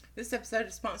This episode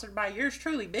is sponsored by yours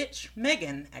truly, bitch,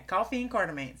 Megan at Coffee and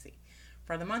Cartomancy.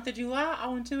 For the month of July,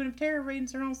 all intuitive tarot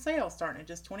readings are on sale, starting at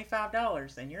just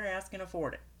 $25, and your ass can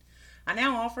afford it. I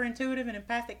now offer intuitive and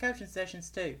empathic coaching sessions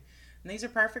too. And these are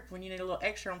perfect when you need a little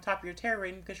extra on top of your tarot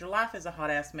reading because your life is a hot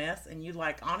ass mess and you'd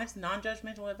like honest,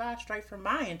 non-judgmental advice straight from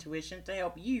my intuition to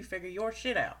help you figure your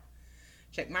shit out.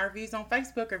 Check my reviews on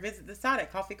Facebook or visit the site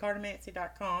at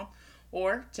coffeecartomancy.com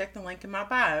or check the link in my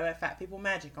bio at Fat People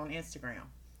Magic on Instagram.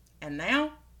 And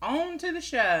now, on to the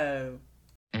show.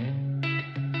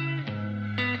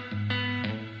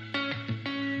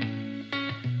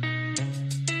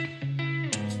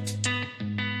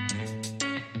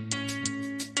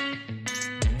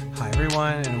 Hi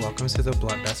everyone, and welcome to the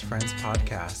Blunt Best Friends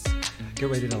podcast.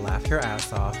 Get ready to laugh your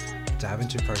ass off, dive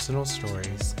into personal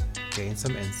stories, gain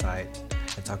some insight,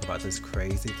 and talk about this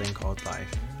crazy thing called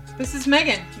life. This is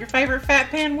Megan, your favorite fat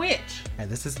pan witch. And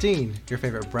this is Dean, your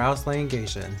favorite brow slaying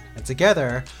Gatian. And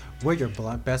together, we're your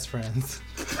blunt best friends.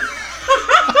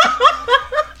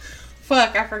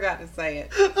 Fuck, I forgot to say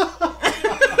it.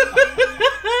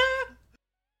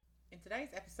 In today's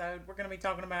episode, we're going to be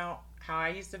talking about how I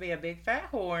used to be a big fat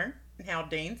whore and how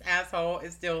Dean's asshole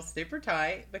is still super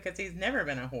tight because he's never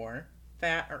been a whore,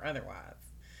 fat or otherwise.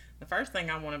 The first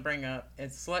thing I want to bring up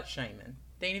is slut shaming.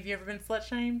 Dean, have you ever been slut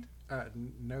shamed?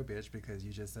 No, bitch, because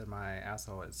you just said my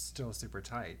asshole is still super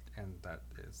tight, and that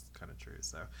is kind of true,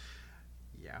 so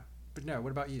yeah. But no,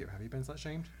 what about you? Have you been slut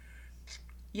shamed?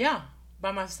 Yeah,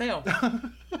 by myself.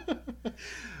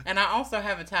 And I also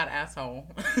have a tight asshole.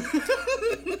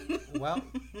 Well,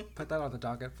 put that on the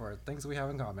docket for things we have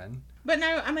in common. But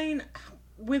no, I mean,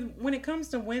 when it comes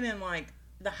to women, like,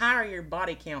 the higher your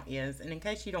body count is, and in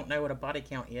case you don't know what a body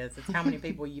count is, it's how many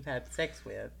people you've had sex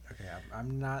with. Okay,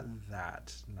 I'm not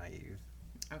that naive.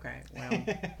 Okay, well,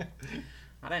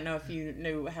 I don't know if you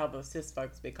knew how the cis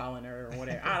folks be calling her or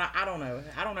whatever. I don't know.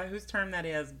 I don't know whose term that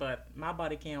is, but my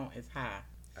body count is high.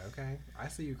 Okay, I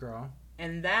see you, girl.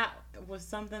 And that was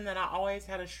something that I always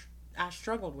had I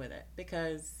struggled with it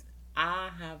because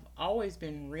I have always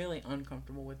been really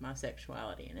uncomfortable with my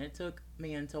sexuality, and it took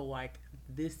me until like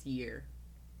this year.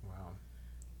 Wow.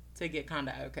 To get kind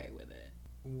of okay with it.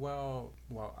 Well,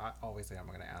 I always say I'm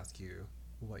going to ask you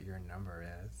what your number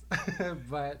is,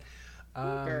 but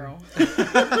girl,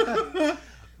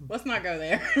 let's not go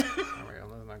there. All right,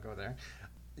 let's not go there.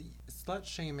 Slut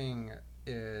shaming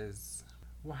is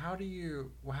how do you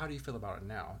feel about it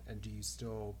now? And do you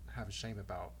still have a shame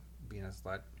about being a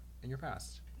slut in your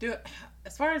past?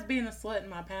 As far as being a slut in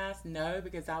my past, no,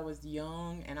 because I was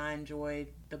young and I enjoyed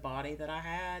the body that I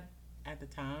had at the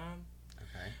time.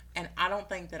 Okay. And I don't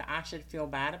think that I should feel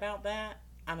bad about that.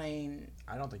 I mean,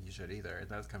 I don't think you should either.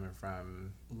 That's coming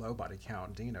from low body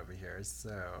count Dean over here.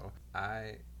 So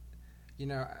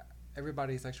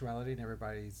everybody's sexuality and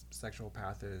everybody's sexual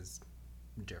path is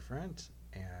different,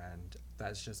 and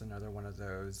that's just another one of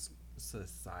those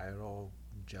societal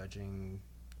judging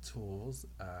tools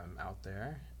out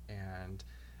there. And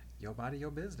your body, your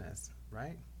business,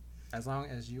 right? As long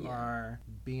as you are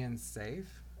being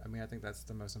safe. I mean, I think that's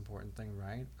the most important thing,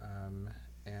 right?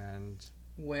 And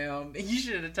well, you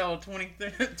should have told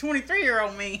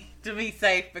 23-year-old me to be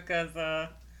safe because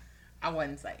I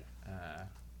wasn't safe.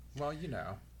 Well, you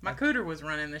know, my cooter was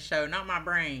running the show, not my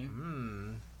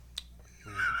brain.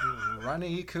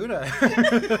 Runny cooter.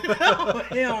 Oh,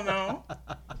 hell no.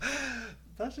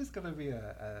 That's just gonna be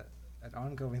an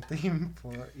ongoing theme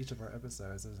for each of our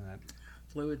episodes, isn't it?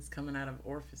 Fluids coming out of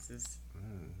orifices.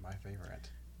 My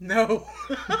favorite. No.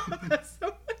 That's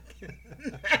so fucking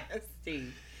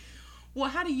nasty. Well,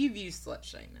 how do you view slut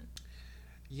shaming?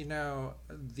 You know,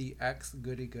 the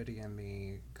ex-goody-goody in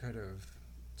me could have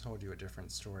told you a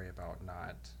different story about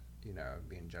not,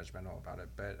 being judgmental about it.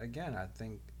 But again, I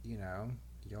think,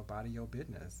 your body, your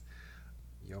business.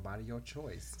 Your body, your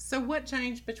choice. So what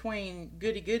changed between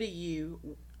goody-goody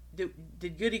you?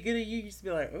 Did goody-goody you used to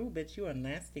be like, oh, bitch, you a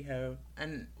nasty hoe?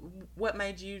 And what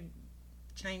made you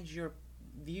change your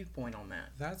viewpoint on that?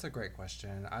 That's a great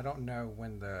question. I don't know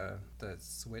when the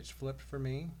switch flipped for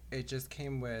me. It just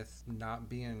came with not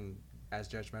being as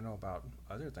judgmental about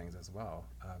other things as well.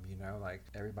 Like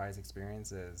everybody's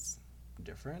experience is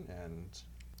different, and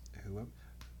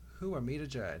who are me to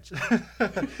judge?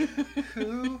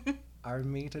 Who are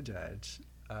me to judge?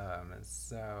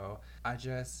 So I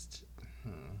just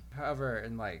however,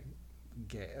 in like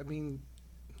gay, I mean,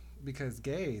 because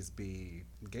gays be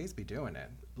doing it.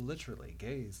 Literally,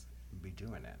 gays be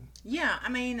doing it. Yeah, I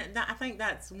mean, I think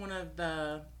that's one of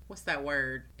the, what's that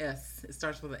word? S. It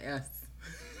starts with an S.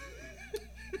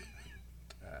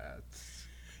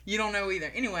 You don't know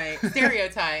either. Anyway,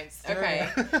 stereotypes. Okay.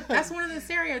 That's one of the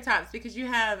stereotypes because you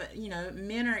have,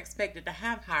 men are expected to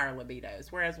have higher libidos,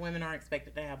 whereas women are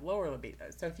expected to have lower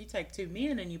libidos. So if you take two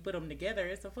men and you put them together,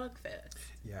 it's a fuck fest.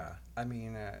 Yeah. I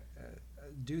mean,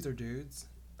 dudes are dudes.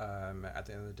 At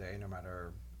the end of the day, no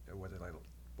matter whether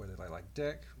they like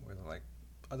dick, whether they like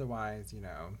otherwise,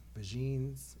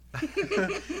 vagines.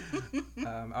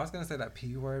 I was gonna say that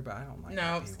P word, but I don't like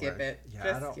that P skip word. it.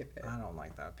 Yeah, Skip it. I don't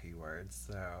like that P word.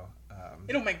 So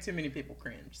it'll make too many people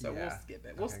cringe. So we'll skip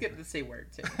it. We'll skip the C word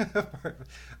too.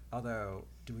 Although,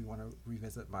 do we want to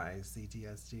revisit my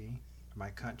CTSD,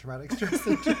 my cunt traumatic stress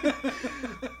syndrome?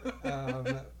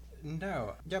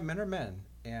 No. Yeah, men are men,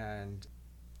 and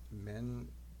men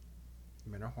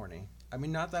are horny. I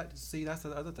mean, not that. See, that's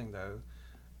the other thing though.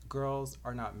 Girls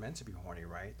are not meant to be horny,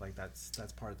 right? Like that's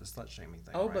part of the slut shaming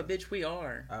thing. Oh, right? But bitch, we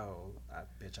are. Oh,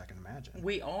 bitch, I can imagine.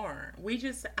 We are.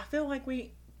 I feel like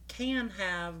we can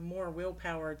have more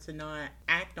willpower to not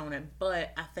act on it,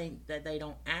 but I think that they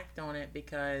don't act on it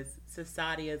because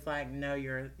society is like, no,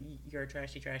 you're a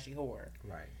trashy whore.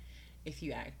 Right. If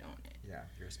you act on it. Yeah,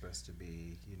 you're supposed to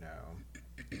be,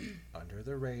 under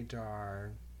the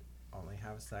radar, only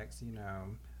have sex,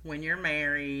 when you're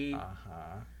married.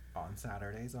 On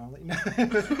Saturdays only.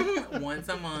 Once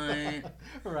a month.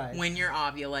 Right. When you're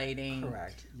ovulating.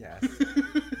 Correct. Yes.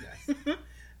 Yes.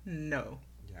 No.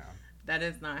 Yeah. That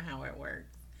is not how it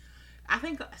works. I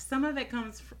think some of it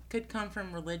could come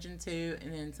from religion too,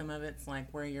 and then some of it's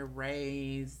like where you're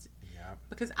raised. Yeah.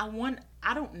 Because I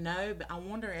don't know, but I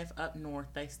wonder if up north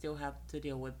they still have to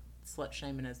deal with slut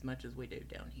shaming as much as we do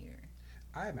down here.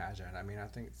 I imagine. I mean, I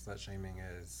think slut shaming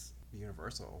is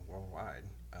universal worldwide.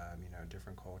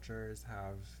 Different cultures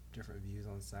have different views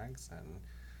on sex, and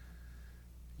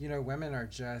women are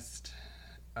just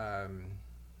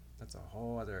that's a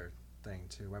whole other thing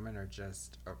too. Women are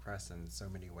just oppressed in so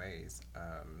many ways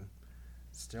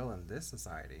still in this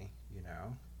society. Yeah.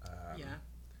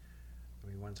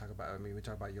 We want to talk about. We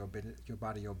talk about your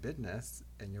body, your business,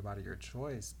 and your body, your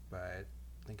choice. But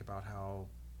think about how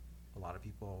a lot of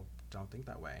people don't think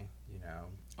that way.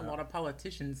 A lot of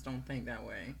politicians don't think that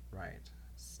way. Right.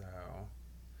 So,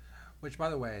 which, by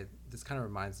the way, this kind of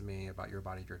reminds me about your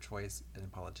body, your choice,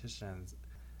 and politicians.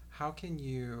 How can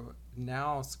you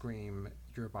now scream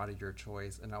your body, your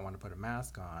choice, and not want to put a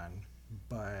mask on,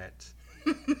 but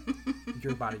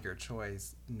your body, your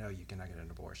choice, no, you cannot get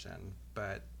an abortion?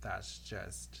 But that's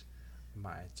just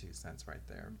my 2 cents right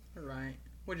there. Right.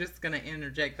 We're just going to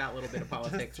interject that little bit of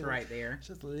politics right there.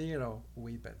 Just a little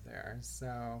wee bit there.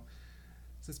 So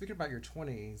speaking about your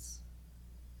 20s,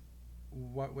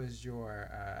 what was your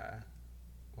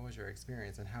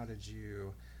experience, and how did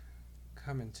you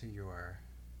come into your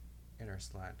inner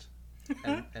slut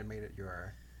and made it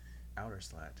your outer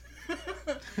slut?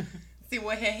 See,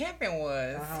 what had happened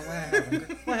was...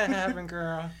 What happened,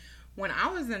 girl? When I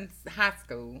was in high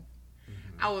school,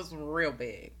 I was real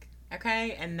big,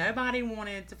 okay? And nobody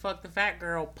wanted to fuck the fat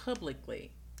girl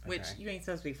publicly. Which, you ain't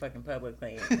supposed to be fucking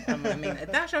publicly. I mean,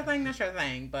 if that's your thing, that's your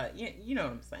thing. But you know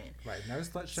what I'm saying. Right, no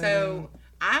slut shaming. So,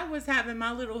 I was having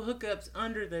my little hookups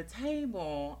under the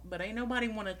table, but ain't nobody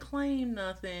want to claim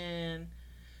nothing.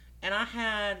 And I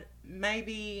had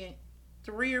maybe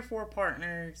 3 or 4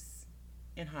 partners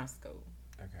in high school.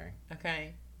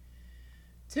 Okay.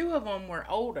 2 of them were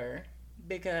older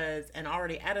and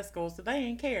already out of school, so they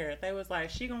ain't care. They was like,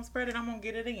 she gonna spread it, I'm gonna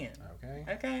get it in.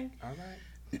 Okay. All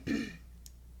right.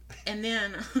 And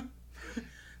then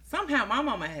somehow my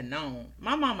mama had known.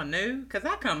 My mama knew because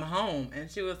I come home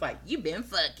and she was like, you been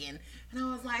fucking. And I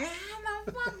was like, how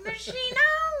the fuck does she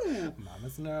know?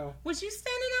 Mamas know. Was you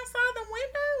standing outside the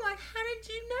window? Like, how did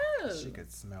you know? She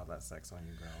could smell that sex on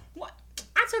you, girl. What?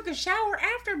 I took a shower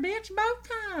after, bitch, both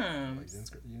times.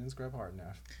 Well, you didn't scrub hard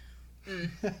enough.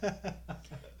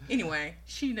 Anyway,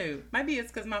 she knew. Maybe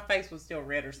it's because my face was still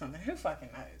red or something. Who fucking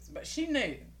knows? But she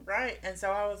knew, right? And so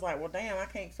I was like, well, damn, I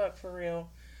can't fuck for real.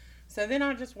 So then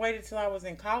I just waited till I was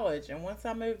in college. And once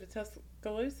I moved to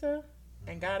Tuscaloosa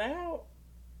and got out,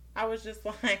 I was just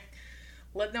like,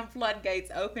 let them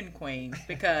floodgates open, queen.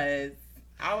 Because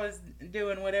I was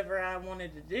doing whatever I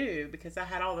wanted to do because I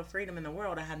had all the freedom in the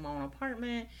world. I had my own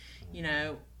apartment,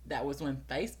 That was when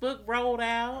Facebook rolled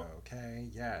out. Okay,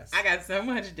 yes. I got so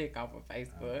much dick off of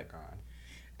Facebook. Oh, my God.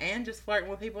 And just flirting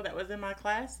with people that was in my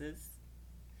classes.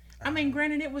 I mean,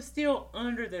 granted, it was still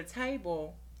under the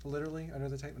table. Literally under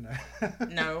the table? No.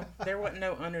 No, there wasn't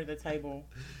no under the table.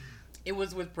 It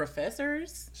was with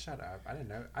professors. Shut up. I don't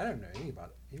know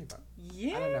anybody.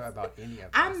 Yes. I don't know about any of this.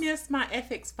 I missed my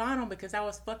ethics final because I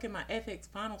was fucking my ethics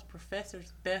finals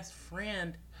professor's best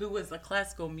friend who was a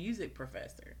classical music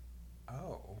professor.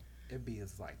 Oh, It be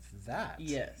like that.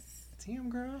 Yes. Damn,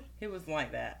 girl. It was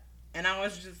like that. And I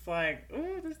was just like,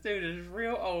 ooh, this dude is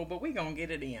real old, but we gonna get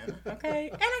it in, okay?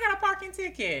 And I got a parking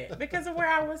ticket because of where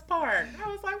I was parked. I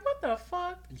was like, what the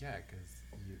fuck? Yeah,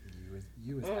 because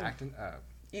you was acting up.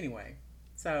 Anyway,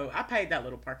 so I paid that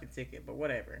little parking ticket, but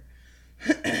whatever.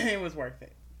 It was worth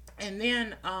it. And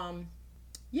then,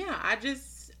 yeah, I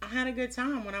had a good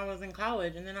time when I was in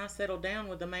college, and then I settled down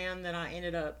with the man that I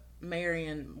ended up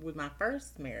marrying with my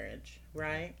first marriage,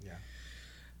 right? Yeah.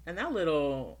 And that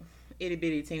little itty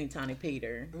bitty teeny tiny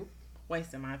Peter, Oop.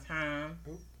 wasting my time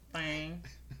thing,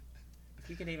 if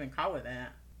you could even call it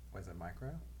that. Was it micro?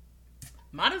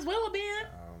 Might as well have been.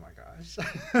 Oh my gosh.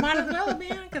 Might as well have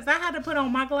been, because I had to put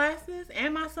on my glasses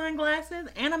and my sunglasses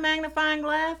and a magnifying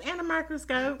glass and a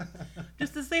microscope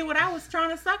just to see what I was trying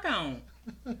to suck on.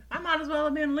 I might as well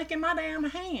have been licking my damn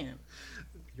hand.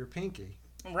 Your pinky.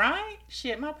 Right?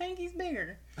 Shit, my pinky's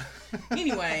bigger.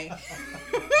 Anyway.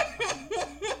 Oh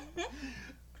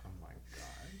my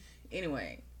god.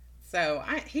 Anyway, so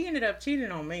he ended up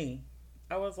cheating on me.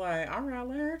 I was like, all right,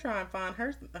 let her try and find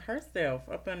herself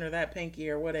up under that pinky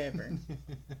or whatever.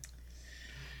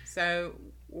 So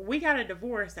we got a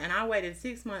divorce, and I waited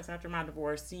 6 months after my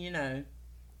divorce so,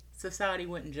 society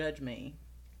wouldn't judge me.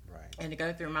 Right. And to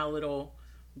go through my little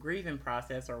grieving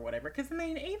process or whatever. Because, I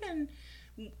mean,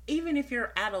 even if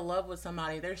you're out of love with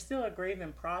somebody, there's still a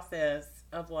grieving process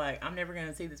of like, I'm never going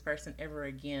to see this person ever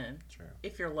again. True.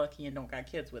 If you're lucky and don't got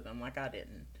kids with them like I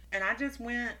didn't. And I just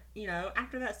went,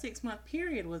 after that 6 month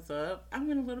period was up, I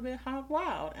went a little bit hog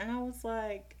wild. And I was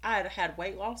like, I had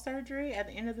weight loss surgery at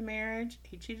the end of the marriage.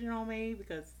 He cheated on me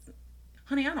because,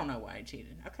 honey, I don't know why he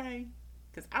cheated, okay?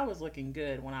 Because I was looking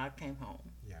good when I came home.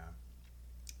 Yeah.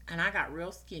 And I got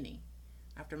real skinny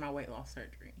after my weight loss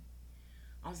surgery.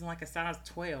 I was in like a size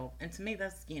 12. And to me,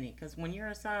 that's skinny. Because when you're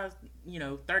a size,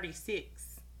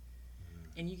 36,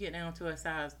 and you get down to a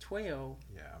size 12.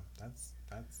 Yeah, that's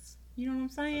you know what I'm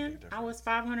saying? I was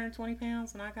 520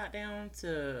 pounds and I got down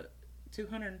to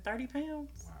 230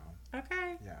 pounds. Wow.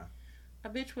 Okay. Yeah. A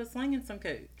bitch was slinging some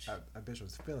cooch. A bitch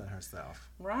was feeling herself.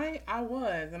 Right? I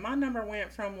was. And my number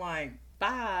went from like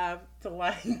 5 to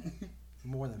like...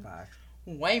 More than 5.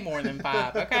 Way more than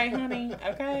 5. Okay, honey?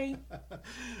 Okay?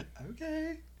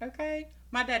 Okay.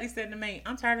 My daddy said to me,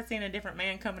 I'm tired of seeing a different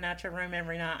man coming out your room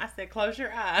every night. I said, close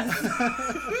your eyes.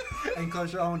 And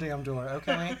close your own damn door,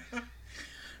 okay?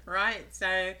 Right?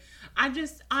 So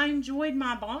I enjoyed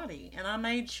my body, and I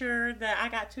made sure that I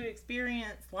got to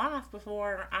experience life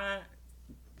before I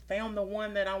found the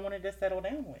one that I wanted to settle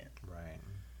down with. Right.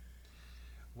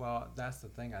 Well, that's the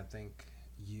thing. I think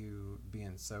you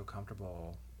being so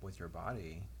comfortable with your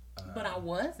body. But I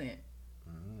wasn't.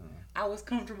 I was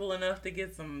comfortable enough to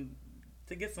get some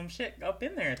shit up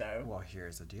in there, though. Well,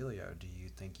 here's the dealio. Do you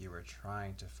think you were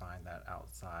trying to find that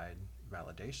outside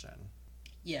validation?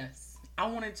 Yes. I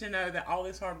wanted to know that all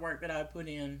this hard work that I put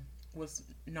in was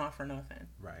not for nothing.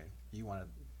 Right. You wanted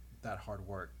that hard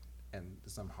work and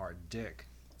some hard dick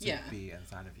to be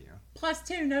inside of you. Plus,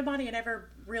 too, nobody had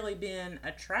ever really been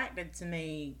attracted to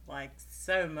me like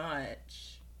so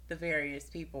much. The various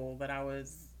people that I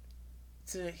was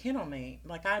to hit on me.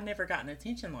 Like, I had never gotten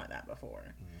attention like that before.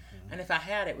 Mm-hmm. And if I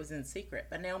had, it was in secret.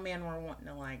 But now men were wanting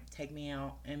to, like, take me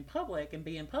out in public and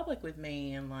be in public with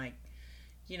me and, like,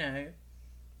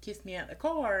 kiss me out the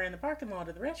car in the parking lot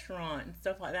of the restaurant and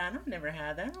stuff like that. And I've never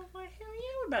had that. I was like, hell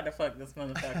yeah, we're about to fuck this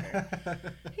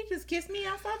motherfucker. He just kissed me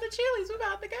outside the Chili's. We're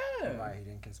about to go. Right, he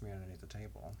didn't kiss me underneath the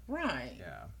table. Right.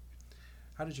 Yeah.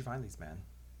 How did you find these men?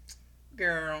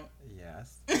 Girl.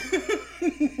 Yes.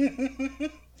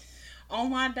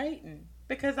 Online dating.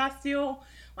 Because I still,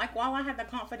 like, while I had the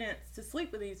confidence to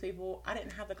sleep with these people, I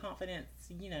didn't have the confidence,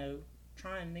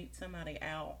 try and meet somebody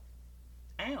out.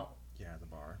 Yeah, at the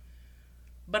bar.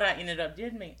 But I ended up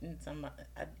did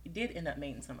end up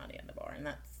meeting somebody at the bar, and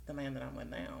that's the man that I'm with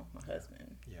now, my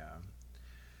husband. Yeah.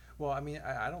 Well, I mean,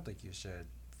 I don't think you should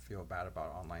feel bad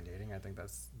about online dating. I think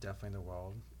that's definitely the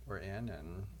world we're in,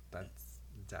 and that's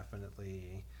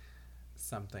definitely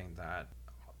something that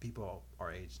people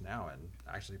our age now, and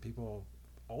actually people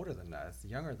older than us,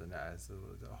 younger than us,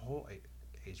 the whole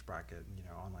age bracket,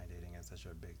 online dating is such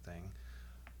a big thing.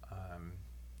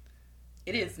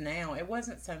 It is now. It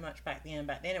wasn't so much back then.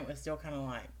 Back then it was still kind of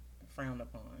like frowned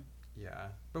upon. Yeah.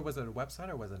 But was it a website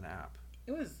or was it an app?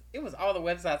 It was all the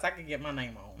websites I could get my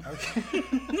name on. Okay.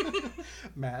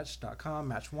 Match.com,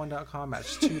 Match1.com,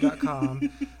 Match2.com,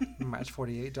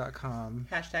 Match48.com.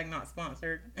 # not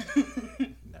sponsored.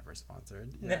 Never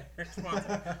sponsored. Yeah. Never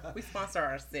sponsored. We sponsor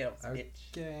ourselves,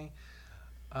 bitch. Okay.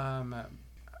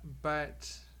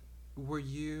 But were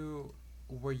you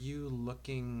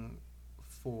looking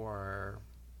for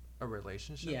a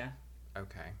relationship? Yeah.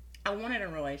 Okay. I wanted a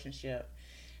relationship,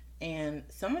 and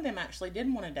some of them actually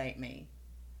didn't want to date me.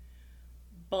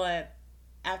 But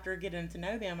after getting to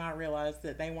know them, I realized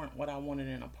that they weren't what I wanted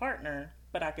in a partner,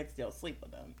 but I could still sleep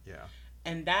with them. Yeah.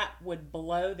 And that would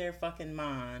blow their fucking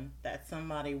mind that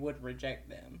somebody would reject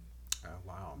them. Oh,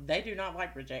 wow. They do not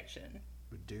like rejection.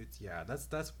 Dudes, yeah, that's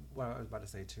what I was about to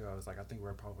say too. I was like, I think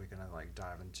we're probably gonna like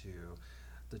dive into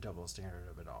the double standard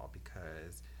of it all,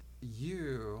 because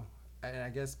you, and I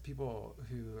guess people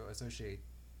who associate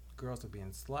girls with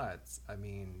being sluts, I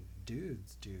mean,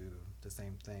 dudes do the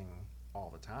same thing all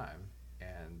the time,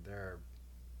 and they're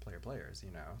players,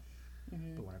 you know.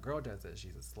 Mm-hmm. But when a girl does it,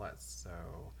 she's a slut. So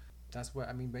that's what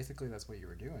I mean. Basically, that's what you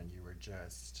were doing. You were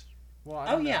just, well,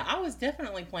 I don't know. Yeah, I was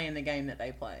definitely playing the game that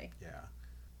they play. Yeah.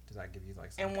 Does that give you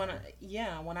like some And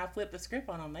when I flipped the script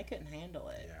on them, they couldn't handle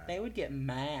it. Yeah. They would get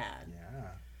mad. Yeah.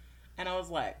 And I was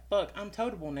like, "Fuck, I'm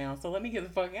totable now, so let me get the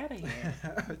fuck out of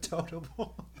here."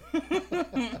 Totable.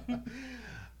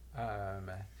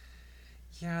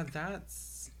 Yeah,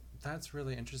 that's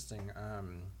really interesting.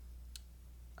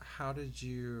 How did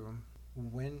you?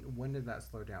 When did that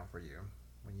slow down for you?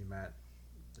 When you met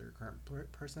your current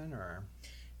person, or?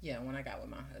 Yeah, when I got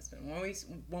with my husband,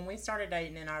 when we started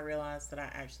dating, and I realized that I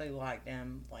actually liked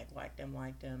him.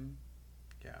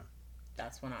 Yeah.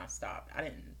 That's when I stopped. I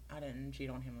didn't cheat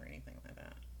on him or anything like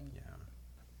that. Yeah.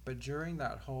 But during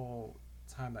that whole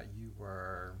time that you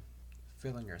were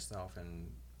feeling yourself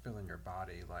and feeling your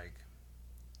body, like,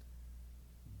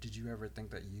 did you ever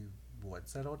think that you would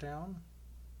settle down?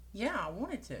 Yeah, I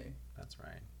wanted to. That's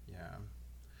right. Yeah.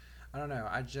 I don't know.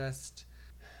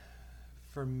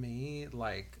 For me,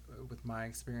 like, with my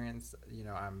experience, you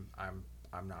know, I'm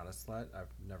not a slut. I've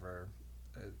never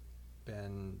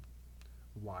been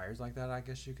wired like that, I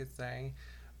guess you could say.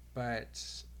 But,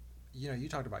 you know, you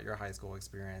talked about your high school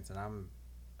experience, and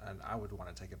I would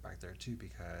want to take it back there too,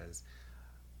 because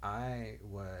I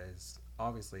was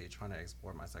obviously trying to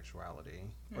explore my sexuality,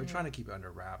 or trying to keep it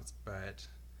under wraps, but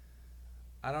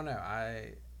I don't know.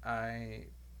 I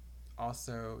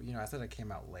also, you know, I said I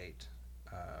came out late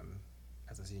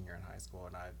as a senior in high school,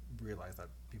 and I realized that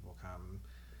people come,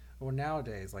 well,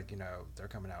 nowadays, like, you know, they're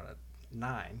coming out at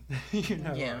 9, you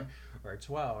know, yeah. or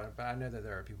 12, but I know that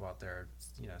there are people out there,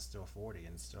 you know, still 40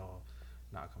 and still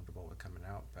not comfortable with coming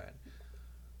out, but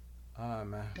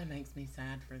that makes me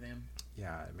sad for them.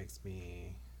 Yeah, it makes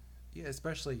me, yeah,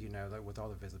 especially, you know, like with all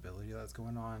the visibility that's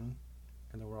going on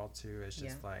in the world too, it's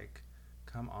just like,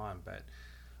 come on. But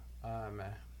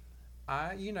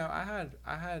I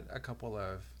had a couple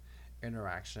of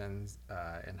interactions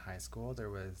in high school. There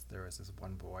was this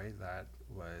one boy that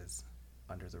was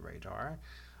under the radar,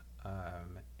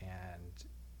 and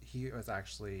he was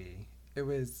actually,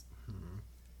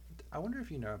 I wonder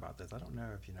if you know about this. I don't know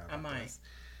if you know about this.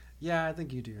 Yeah, I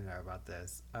think you do know about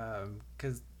this.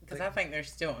 Because I think they're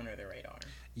still under the radar.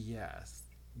 Yes,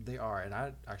 they are. And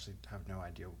I actually have no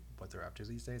idea what they're up to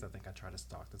these days. I think I tried to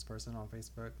stalk this person on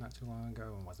Facebook not too long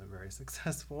ago and wasn't very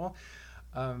successful.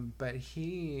 But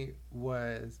he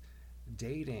was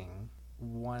dating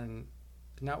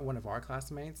not one of our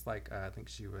classmates. Like, I think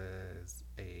she was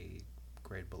a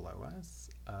grade below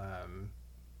us.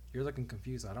 You're looking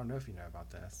confused. I don't know if you know about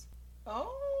this.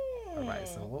 Oh. All right,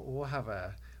 so we'll have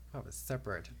a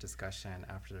separate discussion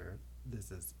after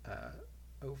this is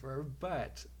over.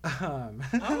 But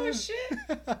oh shit!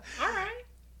 All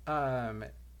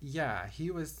right. Yeah,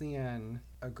 he was seeing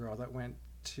a girl that went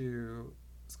to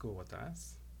school with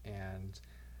us, and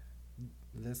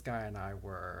this guy and I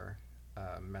were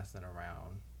messing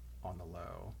around on the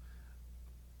low,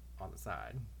 on the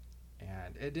side,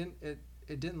 and it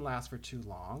didn't last for too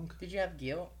long. Did you have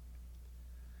guilt?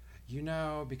 You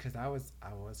know, because I was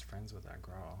friends with that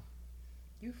girl.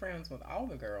 You friends with all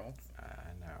the girls.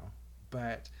 I know,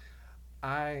 but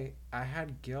I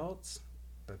had guilt,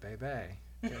 but baby,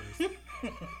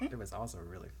 it was also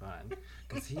really fun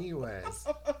because he was.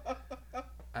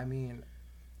 I mean,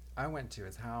 I went to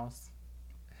his house.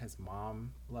 His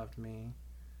mom loved me.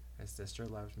 His sister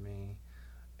loved me,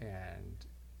 and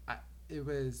it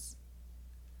was.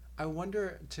 I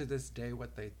wonder to this day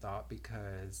what they thought,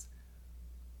 because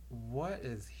what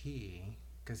is he?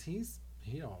 Because he's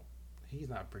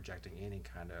not projecting any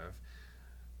kind of,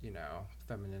 you know,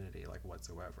 femininity like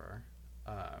whatsoever.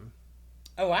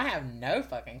 Oh, I have no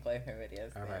fucking clue who it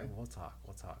is. All right, we'll talk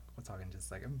in just a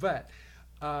second. But,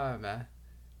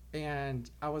 and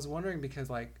I was wondering because,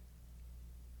 like,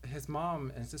 his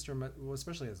mom and sister, well,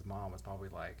 especially his mom, was probably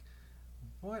like,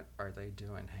 what are they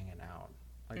doing hanging out?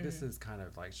 Like, this is kind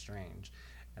of, like, strange.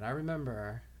 And I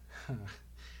remember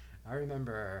I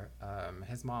remember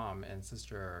his mom and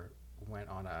sister went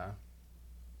on a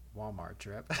Walmart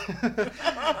trip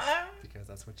because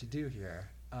that's what you do here.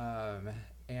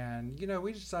 And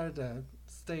we decided to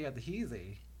stay at the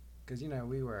Heasy because we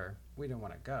didn't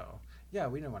want to go. Yeah,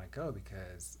 we didn't want to go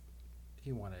because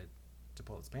he wanted to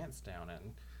pull his pants down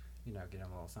and get him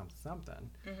a little something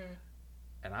something. Mm-hmm.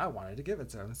 And I wanted to give it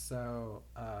to him. So,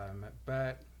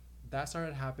 but that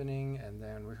started happening, and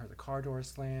then we heard the car door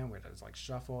slam. We had to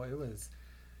shuffle. It was.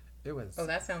 Oh,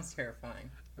 that sounds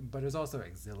terrifying. But it was also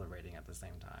exhilarating at the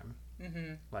same time.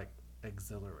 Mm-hmm.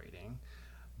 Exhilarating.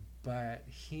 But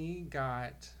he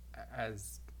got,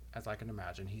 as I can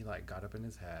imagine, he got up in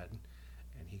his head,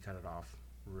 and he cut it off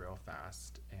real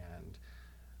fast, and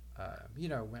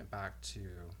went back to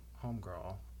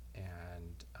homegirl,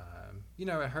 and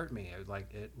it hurt me.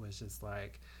 It was just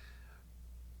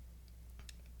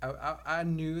I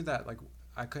knew that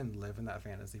I couldn't live in that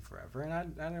fantasy forever, and I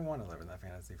didn't want to live in that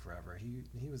fantasy forever. He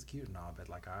was cute and all, but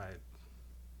it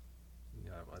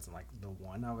wasn't the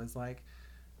one. I was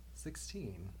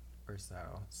 16 or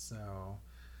so. So,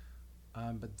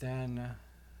 but then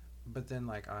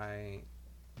I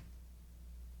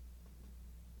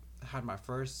had my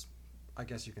first, I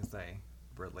guess you can say,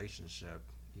 relationship.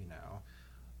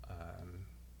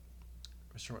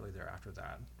 Shortly thereafter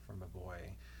that, from a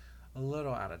boy a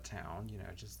little out of town.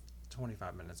 Just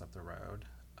 25 minutes up the road.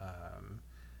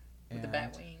 With the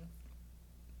bat wings.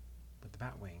 With the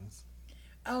bat wings.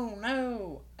 Oh,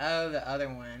 no. Oh, the other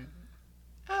one.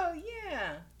 Oh,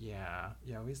 yeah.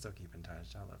 Yeah, we still keep in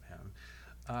touch. I love him.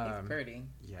 He's pretty.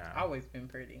 Yeah. Always been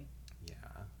pretty.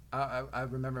 Yeah. I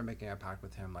remember making a pact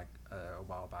with him a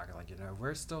while back.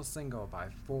 We're still single by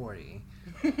 40.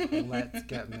 Let's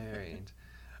get married.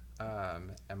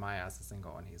 And my ass is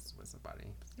single and he's with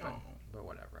somebody. But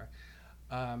whatever.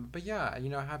 But yeah,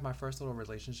 I had my first little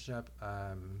relationship,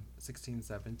 16,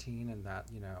 17, and that,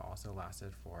 also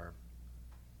lasted for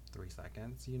 3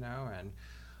 seconds, and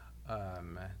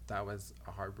that was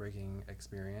a heartbreaking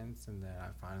experience. And then I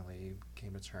finally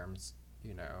came to terms,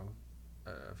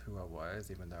 of who I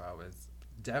was, even though I was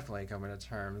definitely coming to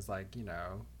terms,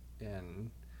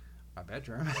 in my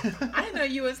bedroom. I didn't know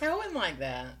you was hoeing like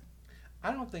that.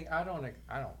 I don't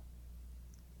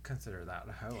consider that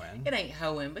hoeing. It ain't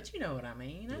hoeing, but you know what I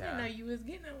mean. I Yeah. didn't know you was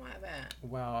getting it like that.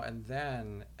 Well, and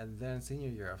then senior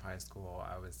year of high school,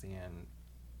 I was seeing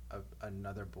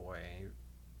another boy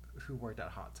who worked at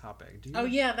Hot Topic. Oh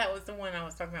yeah, that was the one I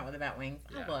was talking about with the bat wings.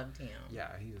 Yeah. I loved him.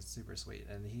 Yeah, he was super sweet,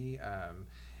 and he.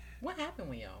 What happened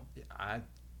with y'all? I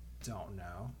don't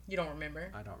know. You don't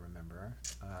remember? I don't remember.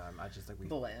 I just we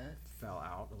Bless. fell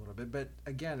out a little bit, but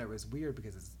again, it was weird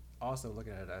because it's also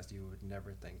looking at us, you would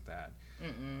never think that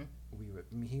we would.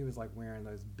 I mean, he was wearing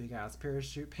those big ass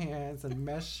parachute pants and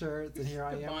mesh shirts, and here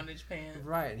I am, bondage pants.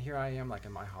 Right, and here I am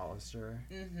in my Hollister.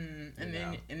 Mm-hmm.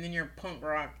 And then your punk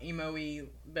rock emo-y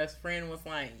best friend was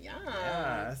like,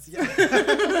 yes.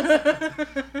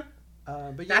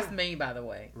 But that's me, by the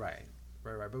way. Right.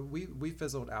 But we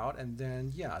fizzled out, and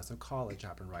then so college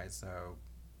happened, right? So,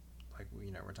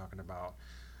 we're talking about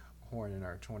whoring in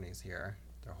our 20s here.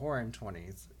 They're whoring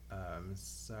 20s.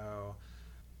 So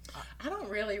I don't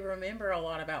really remember a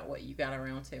lot about what you got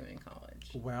around to in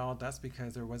college. Well, that's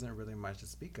because there wasn't really much to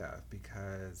speak of,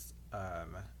 because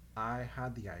I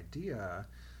had the idea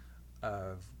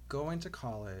of going to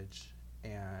college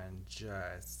and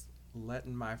just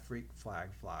letting my freak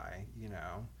flag fly,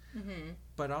 Mm-hmm.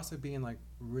 but also being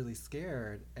really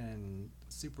scared and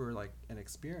super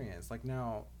inexperienced.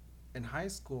 Now in high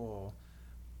school,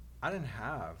 I didn't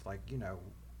have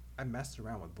I messed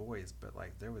around with boys, but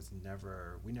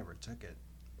we never took it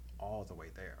all the way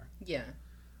there. Yeah.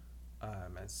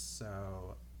 And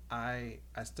so I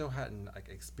still hadn't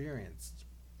experienced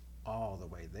all the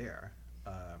way there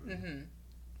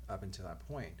up until that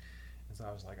point. And so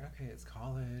I was like, okay, it's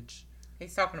college.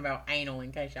 He's talking about anal,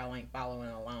 in case y'all ain't following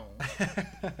along.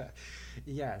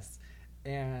 Yes.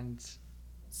 And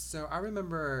so I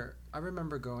remember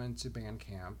going to band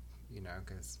camp,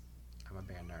 because I'm a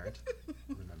band nerd.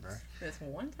 Remember? This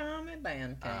one time at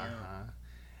band camp.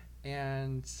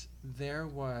 And there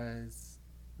was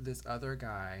this other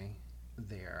guy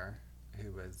there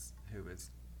who was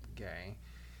gay.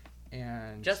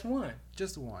 And just one.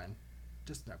 Just one.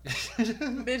 Just no.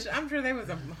 Bitch, I'm sure there was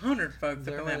 100 folks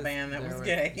in that band that was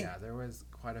gay. Yeah, there was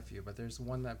quite a few, but there's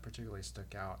one that particularly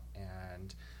stuck out,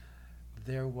 and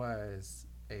there was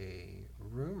a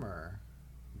rumor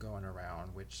going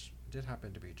around, which did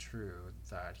happen to be true,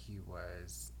 that he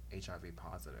was HIV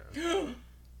positive.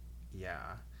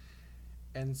 Yeah.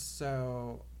 And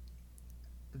so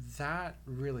that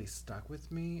really stuck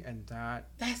with me, and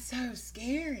That's so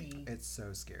scary. it's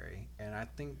so scary. And I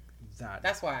think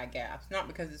That's why I gasped. Not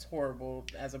because it's horrible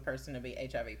as a person to be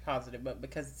HIV positive, but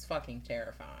because it's fucking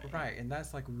terrifying. right, and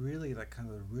that's like really like kind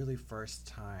of the really first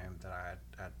time that I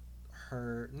had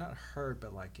heard, not heard,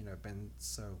 but like, you know, been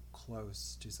so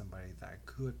close to somebody that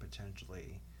could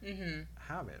potentially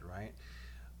have it, right?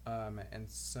 And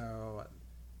so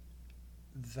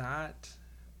that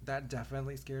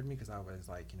definitely scared me because I was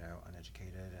like, you know,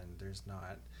 uneducated, and there's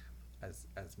not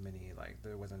as many, like,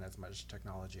 there wasn't as much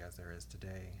technology as there is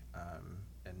today,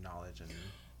 and knowledge. And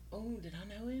Oh, did I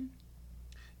know him?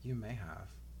 you may have.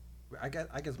 I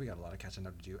guess we got a lot of catching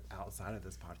up to do outside of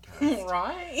this podcast.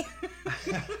 Right.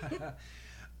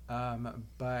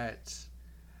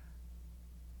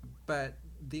 But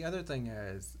the other thing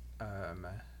is,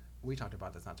 we talked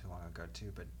about this not too long ago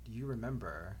too. But you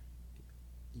remember,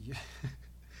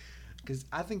 because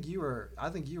I think you were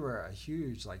a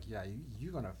huge, like, yeah,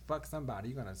 you're gonna fuck somebody,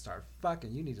 you're gonna start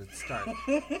fucking, you need to start,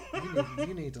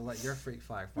 you need to let your freak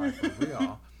flag fly for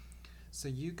real. So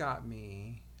you got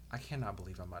me. I cannot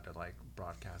believe I'm about to like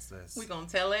broadcast this. We gonna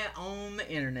tell it on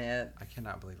the internet. I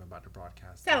cannot believe I'm about to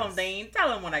broadcast Tell this. him, Dean.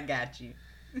 Tell him when I got you.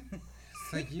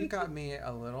 So you got me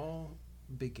a little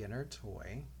beginner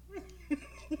toy.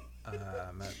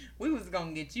 We was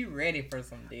gonna get you ready for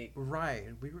some dick. Right.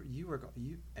 You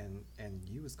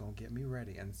was gonna get me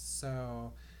ready. And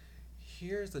so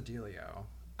here's the dealio.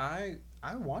 I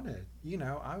wanted,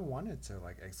 I wanted to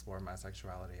like explore my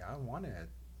sexuality. I wanted,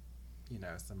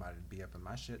 somebody to be up in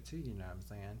my shit too, you know what I'm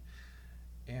saying?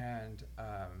 And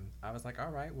I was like,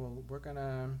 all right, well, we're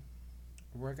gonna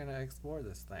explore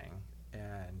this thing.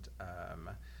 And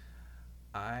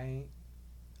I,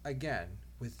 again,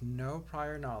 with no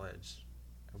prior knowledge,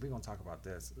 we're gonna talk about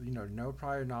this, no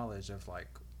prior knowledge of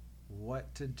like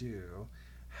what to do,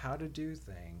 how to do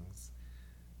things.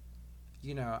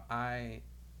 I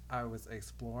was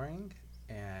exploring,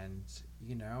 and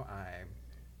I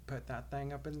put that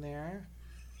thing up in there.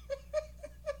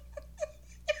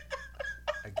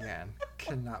 Again,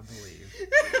 cannot believe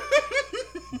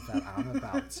that I'm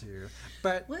about to.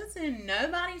 But listen,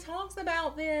 nobody talks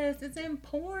about this. It's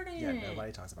important. Yeah,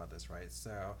 nobody talks about this, right?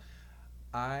 So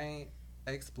I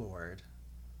explored,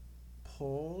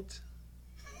 pulled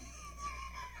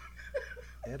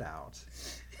it out,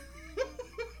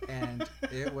 and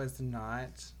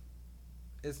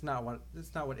it's not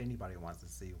what anybody wants to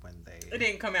see when it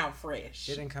didn't come out fresh.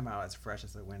 It didn't come out as fresh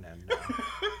as it went in. No.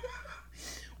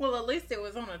 Well, at least it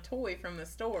was on a toy from the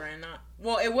store, and not.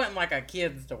 Well, it wasn't like a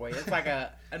kid's toy. It's like an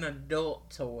adult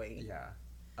toy. Yeah.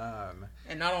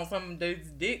 And not on some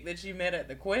dude's dick that you met at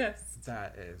the Quest.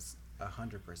 That is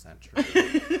 100% true.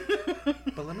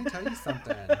 But let me tell you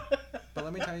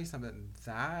something.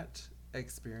 That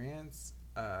experience,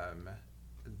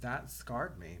 that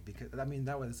scarred me, because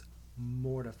that was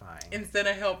mortifying. Instead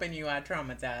of helping you, I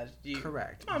traumatized you.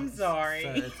 Correct. I'm sorry.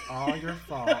 So it's all your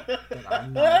fault that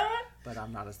I'm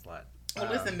not a slut. Well,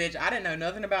 listen, bitch, I didn't know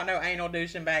nothing about no anal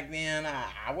douching back then.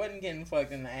 I wasn't getting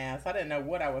fucked in the ass. I didn't know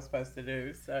what I was supposed to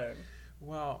do, so.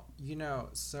 Well,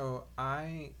 so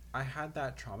I had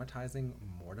that traumatizing,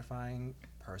 mortifying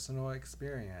personal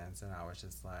experience, and I was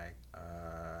just like,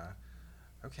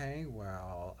 okay,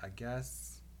 well, I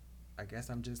guess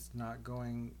I'm just not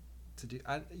going to do,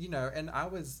 and I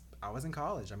was in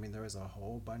college. I mean, there was a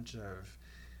whole bunch of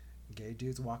gay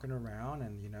dudes walking around,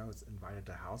 and was invited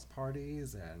to house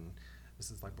parties, and this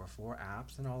is like before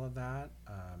apps and all of that.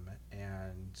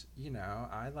 And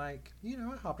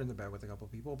I hopped in the bed with a couple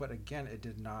people, but again, it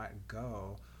did not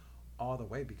go all the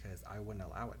way because I wouldn't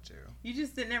allow it to. You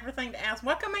just didn't ever think to ask,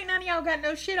 why come ain't none of y'all got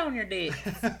no shit on your dick?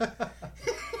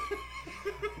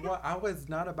 Well, I was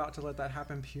not about to let that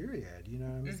happen, period. You know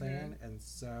what I'm saying? And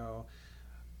so,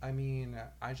 I mean,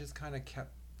 I just kind of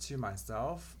kept to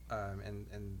myself,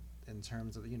 in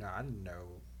terms of, I didn't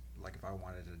know, like, if I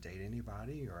wanted to date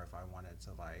anybody or if I wanted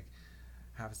to, like,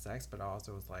 have sex, but I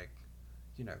also was, like,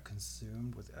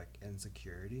 consumed with, like,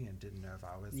 insecurity and didn't know if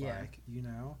I was, like,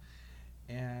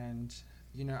 and,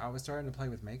 I was starting to play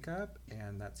with makeup,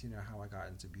 and that's, how I got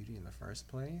into beauty in the first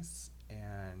place,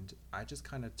 and I just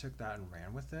kind of took that and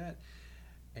ran with it,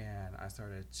 and I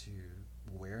started to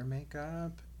wear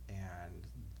makeup, and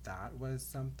that was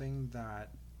something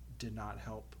that did not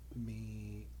help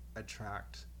me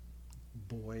attract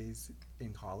boys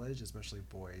in college, especially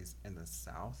boys in the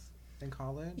South in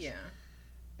college. Yeah.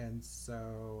 And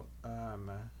so, and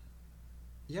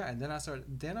then I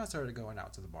started going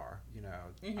out to the bar.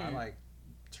 I like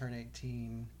turned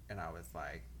 18, and I was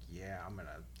like, yeah, I'm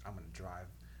gonna drive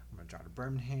to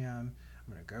Birmingham.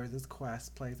 I'm gonna go to this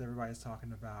Quest place everybody's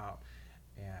talking about,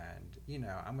 and you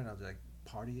know, I'm gonna like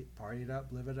party it up,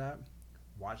 live it up,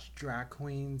 watch drag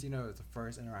queens. You know, it's the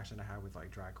first interaction I had with like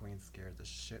drag queens scared the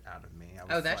shit out of me.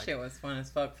 I was that like, shit was fun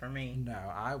as fuck for me. no,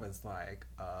 I was like,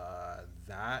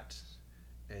 that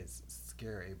is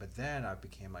scary. But then I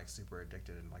became like super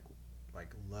addicted and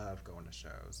like loved going to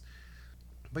shows.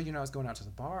 But you know, I was going out to the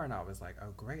bar and I was like,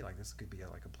 oh great, like this could be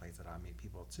like a place that I meet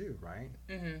people too, right?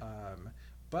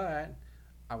 But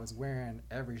I was wearing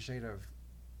every shade of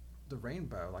the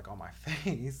rainbow like on my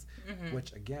face,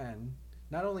 which again,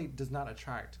 not only does not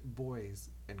attract boys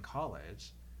in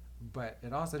college, but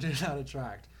it also did not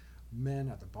attract men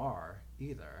at the bar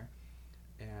either.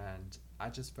 And I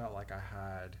just felt like I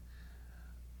had,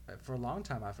 for a long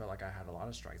time, I felt like I had a lot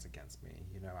of strikes against me.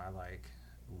 You know, I like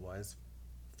was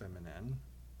feminine.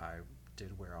 I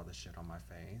did wear all the shit on my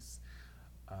face.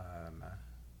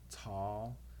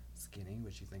 Tall, skinny,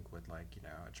 which you think would like, you know,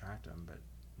 attract them, but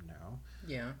no.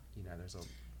 Yeah. You know, there's a.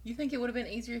 You think it would have been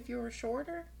easier if you were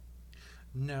shorter?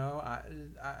 No,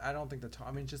 I don't think the tall.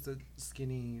 I mean, just the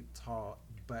skinny, tall,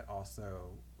 but also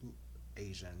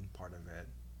Asian part of it.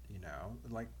 You know,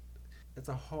 like it's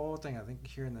a whole thing. I think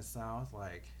here in the South,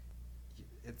 like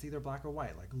it's either black or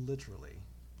white, like literally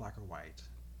black or white,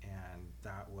 and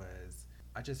that was.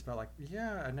 I just felt like,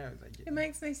 yeah, I know. It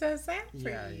makes me so sad for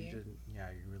yeah, you. you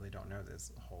really don't know this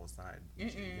whole side.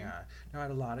 Yeah, no, I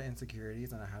had a lot of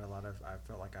insecurities, and I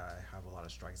felt like I have a lot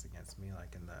of strikes against me,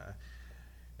 like in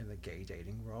the gay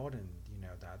dating world, and you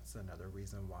know that's another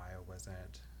reason why I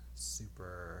wasn't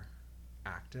super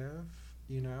active,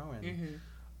 you know,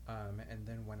 and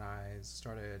then when I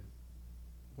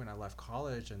left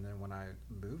college and then when I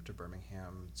moved to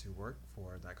Birmingham to work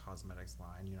for that cosmetics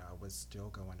line, you know, I was still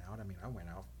going out. I mean, I went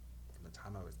out from the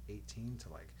time I was 18 to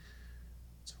like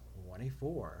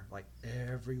 24, like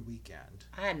every weekend.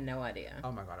 I had no idea.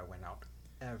 Oh my God, I went out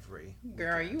every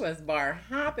Girl, weekend. you was bar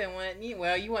hopping, wasn't you?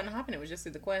 Well, you wasn't hopping, it was just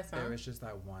through the Quest, huh? It was just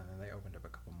that one, and they opened up a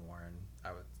couple more, and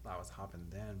I was hopping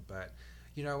then. But,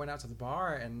 you know, I went out to the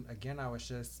bar, and again, I was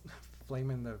just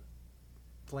flaming the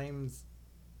flames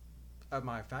of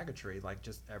my faggotry, like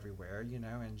just everywhere, you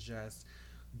know, and just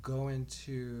going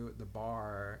to the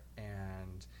bar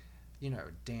and, you know,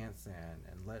 dancing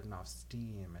and letting off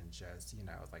steam and just, you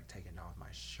know, like taking off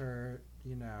my shirt,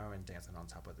 you know, and dancing on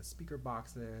top of the speaker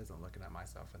boxes and looking at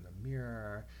myself in the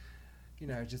mirror, you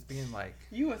know, just being like...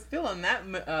 You was feeling that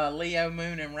Leo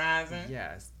moon and rising.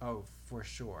 Yes. Oh, for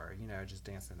sure. You know, just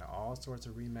dancing to all sorts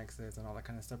of remixes and all that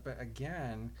kind of stuff. But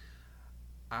again...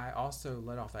 I also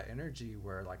let off that energy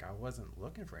where like I wasn't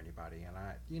looking for anybody, and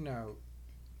I, you know,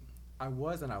 I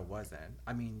was and I wasn't.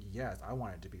 I mean, yes, I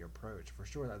wanted to be approached for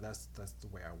sure. That's the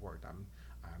way I worked. I'm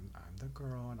the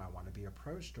girl, and I want to be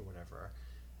approached or whatever.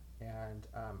 And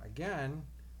again,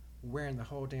 wearing the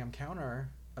whole damn counter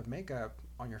of makeup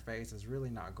on your face is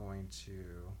really not going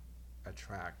to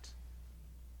attract,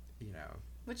 you know.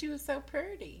 But you was so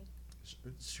pretty.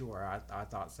 Sure, I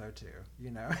thought so too,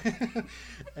 you know.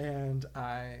 And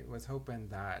I was hoping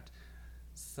that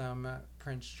some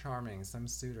Prince Charming, some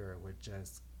suitor would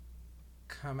just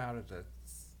come out of the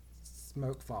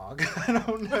smoke fog. I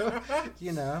don't know,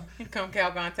 you know. Come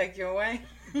Calgon take you away?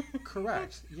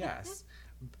 Correct, yes.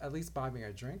 At least buy me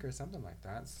a drink or something like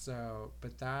that. So,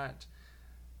 but that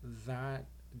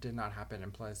did not happen.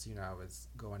 And plus, you know, I was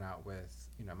going out with,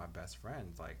 you know, my best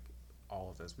friends, like, all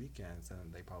of those weekends,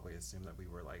 and they probably assumed that we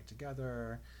were like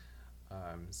together.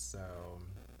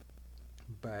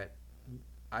 But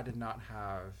I did not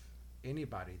have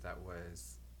anybody that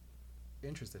was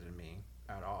interested in me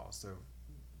at all. So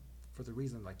for the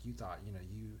reason like you thought, you know,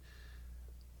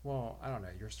 well, I don't know,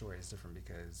 your story is different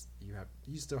because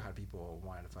you still had people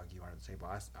wanting to fuck you under the table.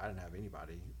 I didn't have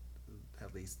anybody,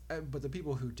 at least, but the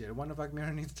people who did want to fuck me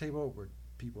underneath the table were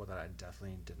people that I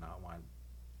definitely did not want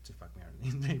to fuck me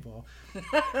underneath the table.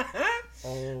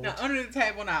 Now, under the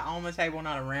table, not on the table,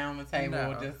 not around the table.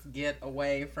 No. Just get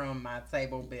away from my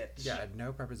table, bitch. Yeah,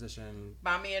 no preposition.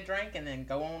 Buy me a drink and then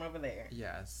go on over there.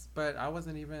 Yes, but I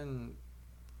wasn't even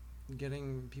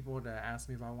getting people to ask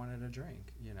me if I wanted a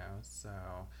drink, you know. So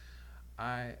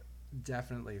I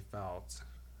definitely felt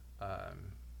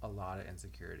a lot of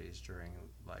insecurities during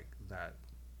like that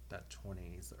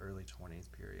 20s, early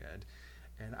 20s period.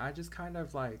 And I just kind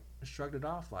of like shrugged it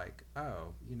off like,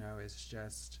 oh, you know, it's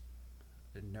just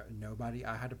nobody.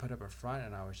 I had to put up a front,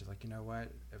 and I was just like, you know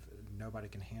what? If nobody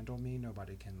can handle me,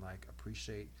 nobody can like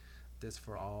appreciate this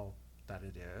for all that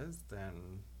it is,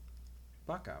 then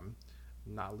fuck them.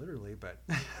 Not literally, but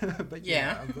but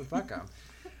yeah, but fuck them.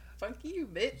 Fuck you,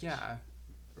 bitch. Yeah.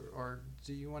 Or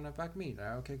do you want to fuck me?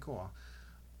 No? Okay, cool.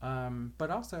 But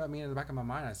also, I mean, in the back of my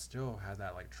mind, I still had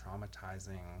that like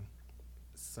traumatizing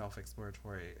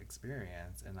self-exploratory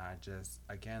experience, and I just,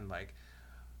 again, like,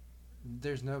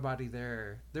 there's nobody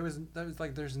there. There's no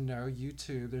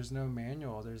YouTube, there's no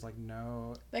manual, there's like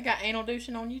no. They got anal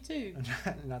douching on YouTube.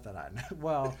 Not that I know.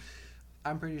 Well,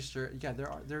 I'm pretty sure. Yeah,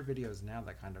 there are videos now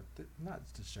that kind of,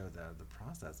 not to show the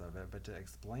process of it, but to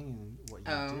explain what you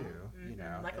do. Mm-hmm. You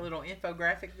know, like a little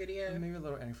infographic video. Maybe a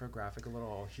little infographic. A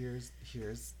little here's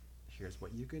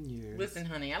what you can use. Listen,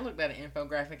 honey, I looked at an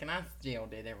infographic and I still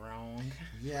did it wrong.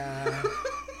 Yeah.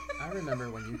 I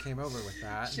remember when you came over with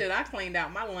that. Shit, I cleaned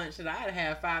out my lunch that I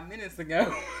had 5 minutes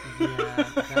ago. Yeah,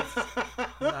 that's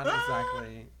not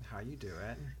exactly how you do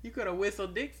it. You could have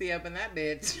whistled Dixie up in that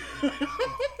bitch.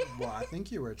 Well, I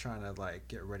think you were trying to, like,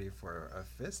 get ready for a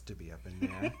fist to be up in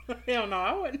there. Hell no,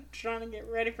 I wasn't trying to get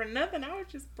ready for nothing. I was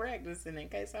just practicing in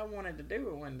case I wanted to do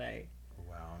it one day.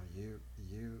 Well, you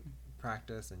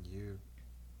practiced and you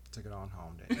took it on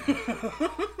home, didn't you?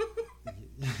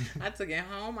 I took it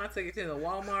home. I took it to the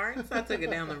Walmart. I took it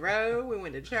down the road. We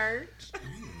went to church.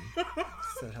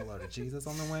 Said hello to Jesus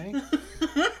on the way.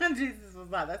 Jesus was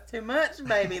like, "That's too much,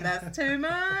 baby. That's too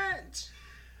much."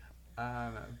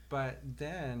 But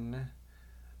then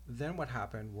what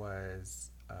happened was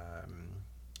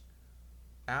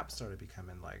apps started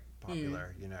becoming, like,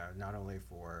 popular. You know, not only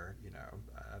for, you know,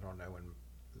 I don't know when,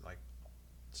 like,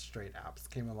 straight apps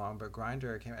came along, but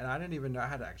Grindr came, and I didn't even know. I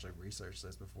had to actually research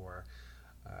this before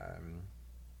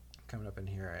coming up in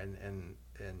here, and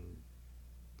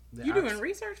you doing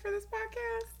research for this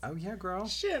podcast? Oh yeah, girl.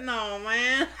 Shit, no,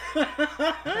 man.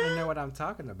 I gotta know what I'm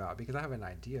talking about because I have an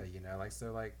idea, you know, like,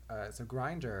 so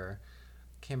Grindr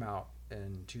came out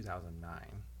in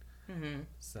 2009. Mm-hmm.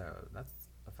 So that's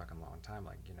a fucking long time,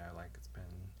 like, you know, like, it's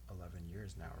been 11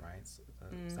 years now, right? So,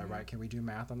 is that right? Can we do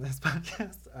math on this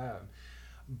podcast?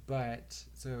 But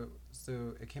so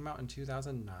it came out in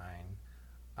 2009.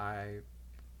 I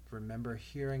remember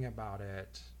hearing about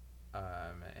it,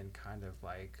 and kind of,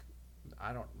 like,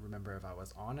 I don't remember if I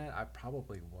was on it. I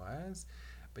probably was,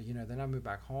 but, you know, then I moved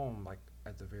back home, like,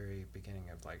 at the very beginning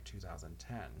of, like,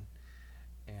 2010,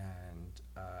 and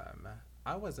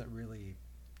I wasn't really.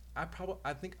 I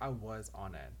think I was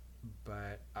on it,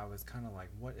 but I was kind of like,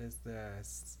 what is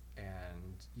this?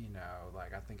 And, you know,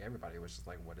 like, I think everybody was just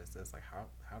like, what is this? Like,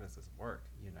 how does this work?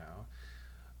 You know?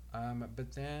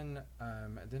 But then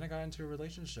I got into a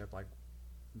relationship, like,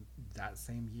 that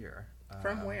same year.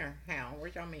 From where? How?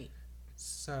 Where'd y'all meet?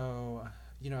 So,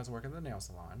 you know, I was working at the nail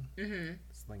salon,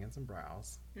 slinging some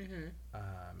brows.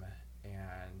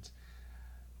 And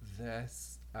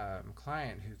this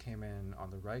client who came in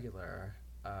on the regular,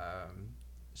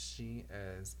 she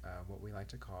is what we like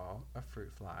to call a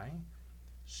fruit fly.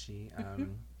 She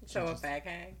so a fag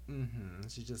hag.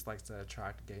 She just likes to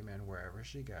attract gay men wherever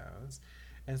she goes,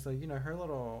 and so, you know, her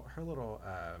little her little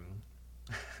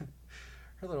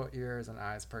ears and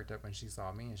eyes perked up when she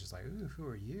saw me, and she's like, "Ooh, who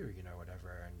are you?" You know,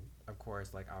 whatever. And of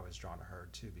course, like, I was drawn to her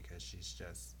too because she's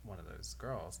just one of those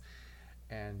girls.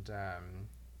 And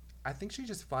I think she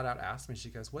just flat out asked me. She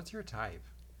goes, "What's your type?"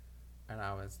 And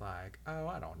I was like, "Oh,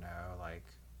 I don't know, like,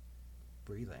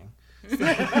 breathing." You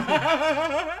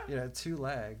know, 2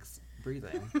 legs,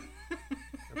 breathing.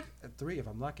 3 if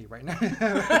I'm lucky right now.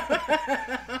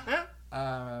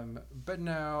 But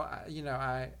no,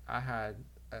 I had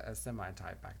a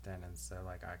semi-type back then, and so,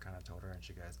 like, I kind of told her, and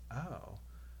she goes, "Oh,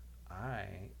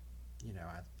 I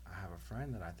have a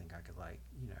friend that I think I could, like,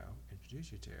 you know,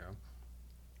 introduce you to."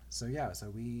 So yeah, so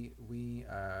we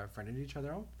friended each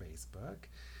other on Facebook,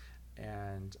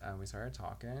 and we started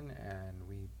talking,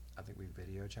 and I think we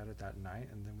video chatted that night,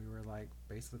 and then we were, like,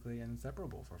 basically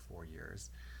inseparable for 4 years.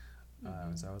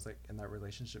 So I was, like, in that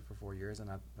relationship for 4 years,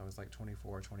 and I was, like,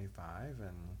 24, 25,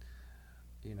 and,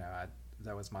 you know,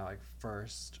 that was my, like,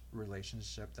 first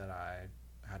relationship that I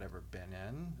had ever been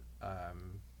in,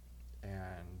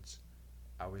 and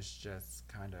I was just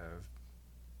kind of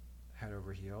head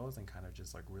over heels and kind of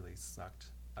just, like, really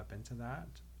sucked up into that,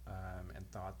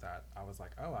 and thought that I was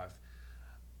like, oh,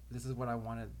 this is what I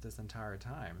wanted this entire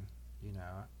time. You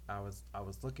know, I was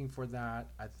looking for that.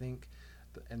 I think,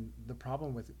 and the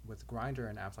problem with Grindr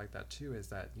and apps like that too is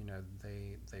that, you know,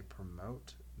 they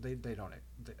promote, they don't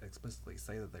explicitly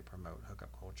say that they promote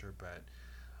hookup culture, but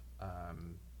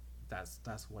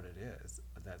that's what it is.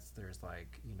 There's,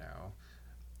 like, you know,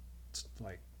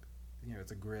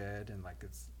 it's a grid, and, like,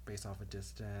 it's based off a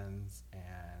distance,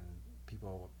 and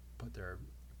people put their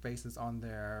faces on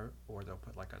there, or they'll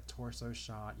put, like, a torso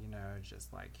shot, you know,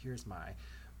 just like, here's my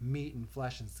meat and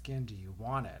flesh and skin, do you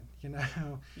want it, you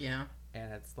know? Yeah.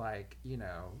 And it's like, you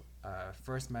know,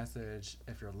 first message,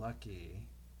 if you're lucky,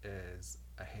 is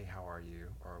a hey, how are you,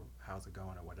 or how's it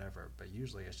going, or whatever. But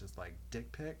usually it's just like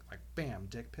dick pic, like bam,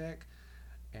 dick pic,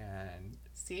 and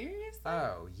Seriously?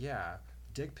 oh yeah,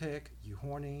 dick pic, you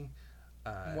horny.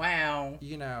 Wow.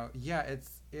 You know, yeah, it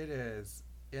is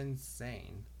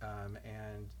insane,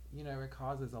 and you know it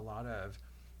causes a lot of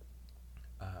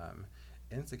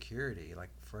insecurity, like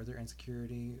further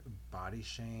insecurity, body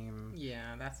shame.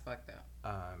 Yeah, that's fucked up.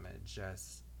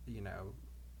 Just you know,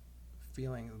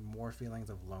 more feelings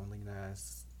of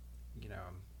loneliness, you know,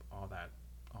 all that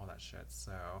shit.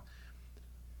 So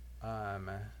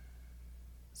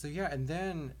yeah, and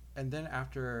then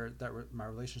after that, my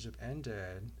relationship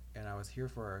ended, and I was here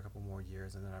for a couple more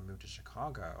years, and then I moved to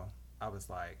Chicago. I was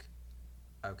like,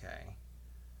 okay,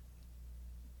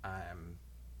 I'm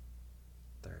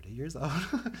 30 years old.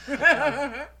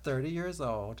 I'm 30 years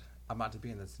old. I'm about to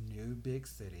be in this new big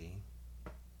city.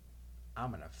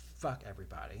 I'm gonna fuck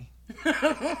everybody.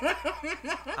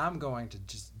 I'm going to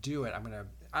just do it.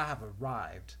 I have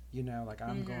arrived, you know, like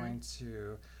I'm going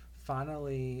to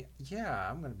finally,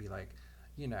 I'm gonna be like,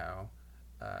 you know,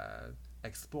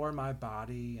 explore my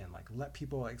body and like let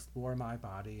people explore my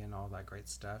body and all that great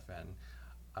stuff. And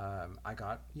I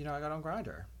got on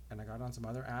Grindr, and I got on some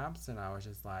other apps, and I was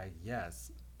just like,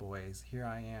 yes, boys, here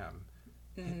I am.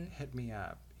 Hit me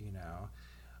up, you know.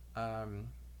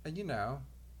 And you know,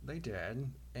 they did,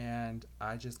 and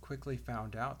I just quickly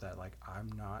found out that like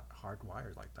I'm not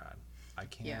hardwired like that. I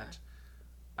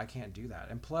can't do that.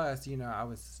 And plus, you know, I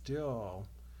was still,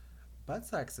 butt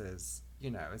sex is, you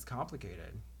know, it's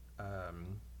complicated.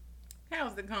 How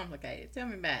is it complicated? Tell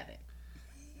me about it.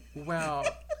 Well,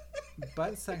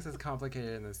 butt sex is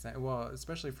complicated in the sense, well,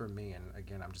 especially for me, and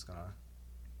again, I'm just gonna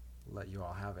let you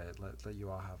all have it, let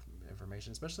you all have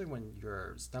information, especially when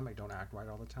your stomach don't act right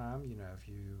all the time, you know, if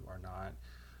you are not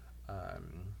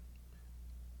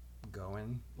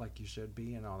going like you should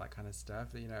be and all that kind of stuff,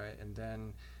 you know, and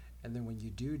then when you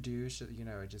do you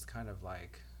know, it just kind of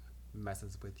like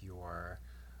messes with your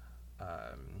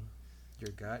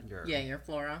gut, your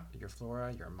flora, your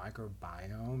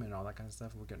microbiome, and all that kind of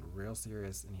stuff. We're getting real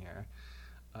serious in here.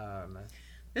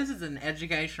 This is an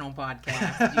educational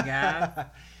podcast, you guys.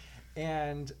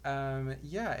 And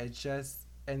it just,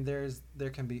 and there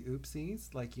can be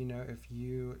oopsies, like, you know, if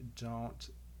you don't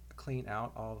clean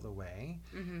out all the way.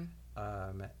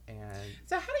 And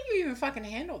so how do you even fucking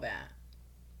handle that?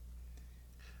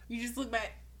 You just look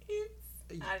back,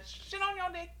 I shit on your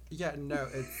dick. Yeah, no,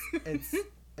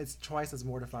 it's twice as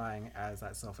mortifying as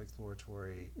that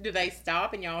self-exploratory. Do they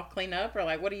stop and y'all clean up, or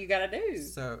like what do you gotta do?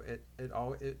 So it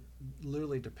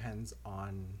literally depends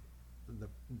on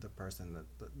the person,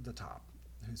 the top,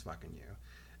 who's fucking you.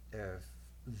 If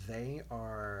they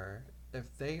are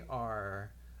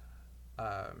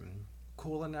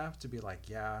cool enough to be like,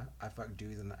 yeah, I fuck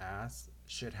dudes in the ass,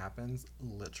 shit happens,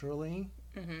 literally,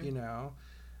 you know,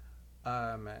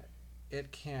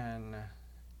 it can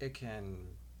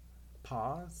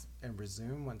pause and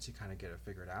resume once you kind of get it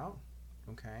figured out,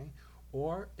 okay?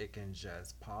 Or it can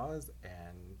just pause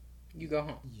and you go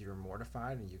home. You're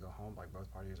mortified and you go home, like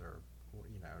both parties are,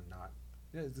 you know, not,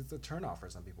 it's a turnoff for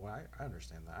some people. I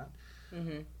understand that.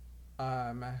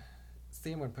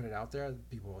 Seeing when put it out there,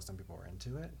 some people are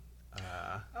into it.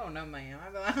 Oh no, ma'am.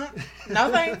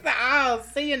 No thanks. I'll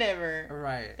see you never.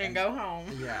 Right. And go home.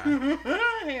 Yeah.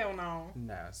 Hell no.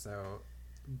 No. So,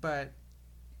 but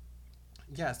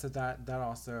yeah. So that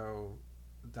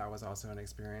was also an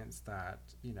experience that,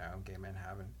 you know, gay men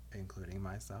have, including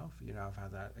myself. You know, I've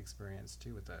had that experience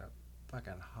too with a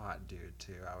fucking hot dude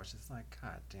too. I was just like,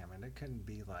 God damn it! It couldn't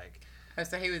be like. Oh,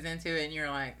 so he was into it, and you're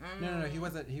like, No, he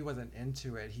wasn't. He wasn't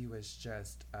into it. He was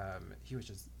just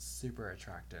super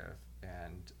attractive,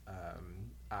 and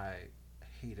I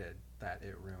hated that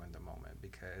it ruined the moment,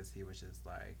 because he was just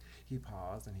like, he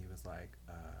paused and he was like,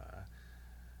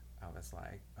 I was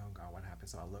like, oh God, what happened?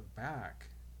 So I looked back,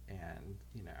 and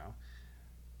you know,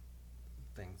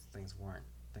 things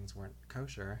weren't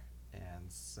kosher, and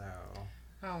so.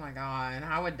 Oh my God,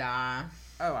 I would die.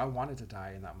 Oh, I wanted to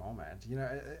die in that moment. You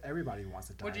know, everybody wants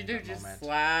to die. What'd you do? Just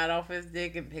slide off his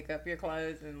dick and pick up your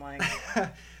clothes and like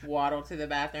waddle to the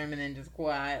bathroom and then just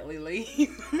quietly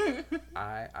leave?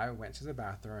 I went to the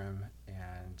bathroom,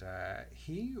 and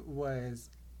he was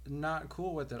not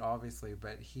cool with it, obviously,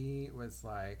 but he was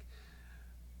like,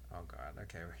 oh God,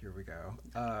 okay, here we go.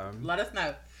 Let us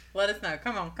know.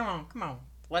 Come on.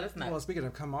 Let us know. Well, speaking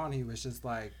of come on, he was just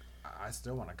like, I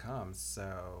still want to come,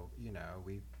 so, you know,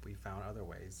 we found other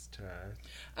ways to.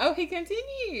 Oh, he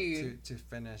continued to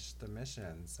finish the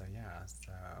mission. So yeah,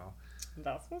 so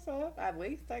that's what's up. At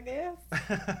least, I guess.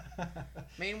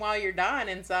 Meanwhile, you're dying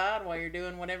inside while you're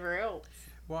doing whatever else.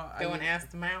 Well, going ass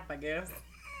to mouth, I guess.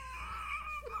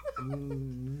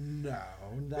 No,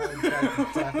 that's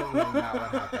definitely not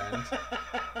what happened.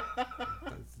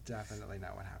 That's definitely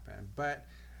not what happened. But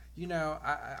you know,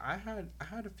 I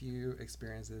had a few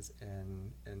experiences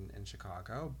in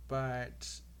Chicago,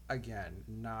 but again,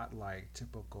 not like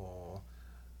typical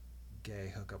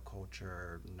gay hookup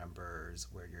culture numbers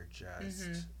where you're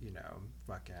just you know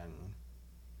fucking.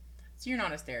 So you're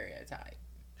not a stereotype.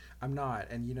 I'm not,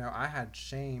 and you know, I had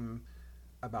shame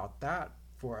about that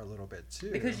for a little bit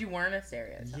too. Because you weren't a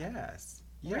stereotype. Yes.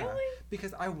 Yeah. Really?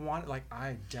 Because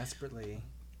I desperately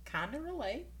Kind of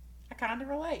relate. I kind of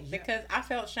relate Yeah. because I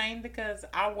felt shame because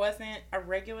I wasn't a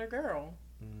regular girl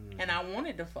and I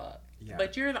wanted to fuck. Yeah.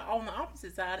 But you're on the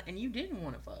opposite side and you didn't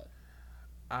want to fuck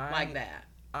like that.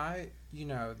 You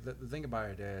know, the thing about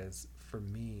it is, for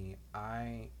me,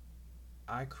 I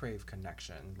crave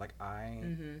connection. Like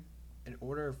in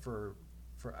order for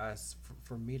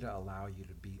me to allow you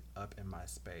to be up in my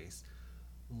space,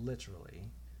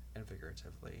 literally and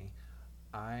figuratively,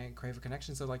 I crave a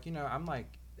connection. So like, you know, I'm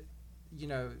like, you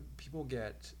know, people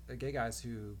get gay guys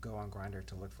who go on Grindr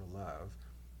to look for love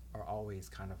are always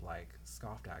kind of like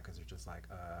scoffed at because they're just like,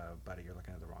 buddy, you're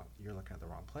looking at the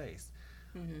wrong place.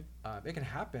 It can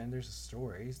happen. There's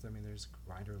stories. I mean, there's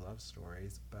Grindr love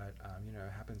stories, but you know,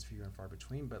 it happens few and far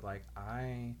between. But like,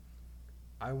 I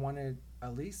wanted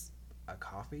at least a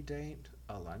coffee date,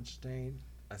 a lunch date,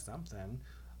 a something.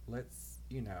 Let's,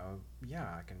 you know,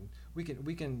 yeah, we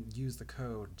can use the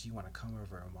code. Do you want to come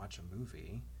over and watch a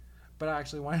movie? But I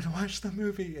actually wanted to watch the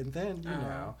movie, and then you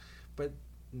know, but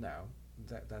no,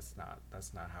 that's not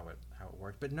how it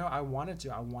worked. But no, I wanted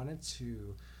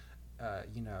to.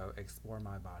 You know, explore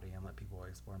my body and let people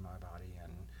explore my body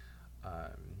and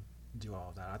do all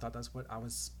of that. I thought that's what I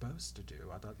was supposed to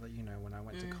do. I thought that, you know, when I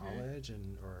went to college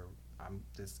or I'm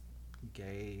this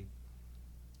gay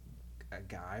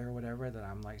guy or whatever, that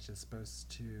I'm like just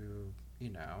supposed to, you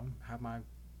know, have my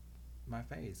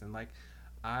face. And like,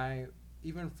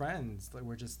 even friends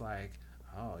were just like,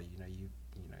 oh,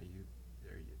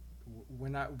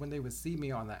 when they would see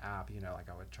me on the app, you know, like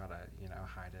I would try to, you know,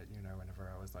 hide it, you know,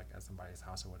 whenever I was like at somebody's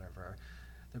house or whatever,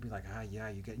 they'd be like, yeah,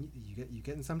 you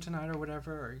getting some tonight or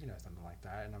whatever, or, you know, something like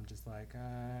that. And I'm just like,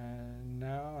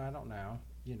 no, I don't know,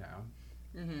 you know.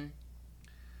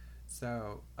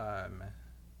 So,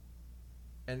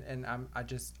 and I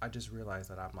just realized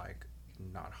that I'm like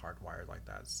not hardwired like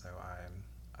that. So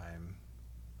I'm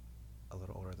a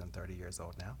little older than 30 years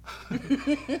old now.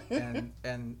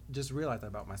 and just realized that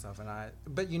about myself.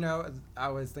 But you know, I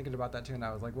was thinking about that too, and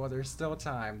I was like, well, there's still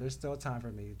time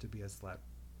for me to be a slut,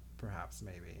 perhaps,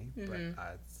 maybe. But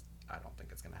I don't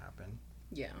think it's gonna happen.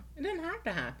 Yeah, it doesn't have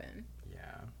to happen.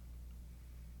 Yeah,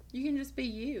 you can just be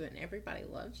you and everybody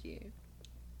loves you.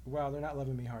 Well, they're not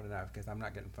loving me hard enough because I'm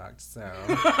not getting fucked, so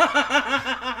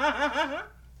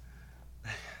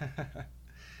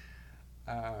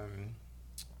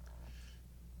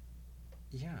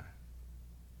yeah.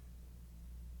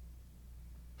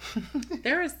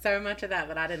 There is so much of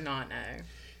that I did not know.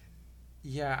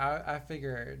 Yeah, I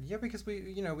figured. Yeah, because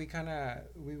we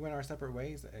went our separate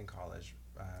ways in college.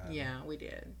 Yeah, we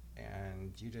did.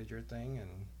 And you did your thing,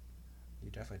 and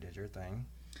you definitely did your thing.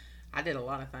 I did a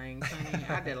lot of things, honey.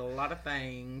 I did a lot of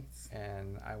things.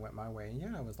 And I went my way. And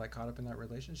yeah, I was like caught up in that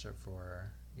relationship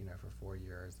for 4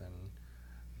 years, and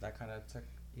that kind of took,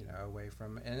 you know, away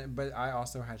from. But I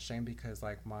also had shame because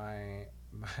like my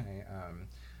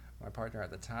partner at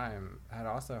the time had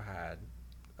also had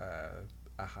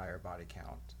a higher body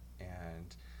count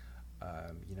and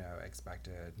you know,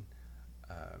 expected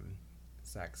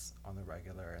sex on the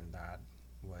regular, and that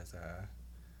was a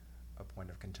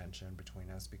point of contention between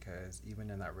us because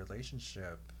even in that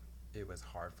relationship, it was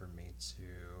hard for me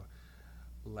to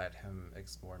let him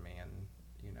explore me, and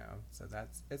you know, so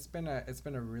it's been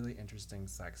a really interesting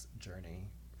sex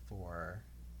journey for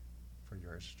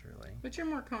yours truly. But you're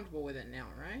more comfortable with it now,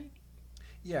 right?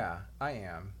 Yeah, I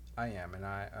am, and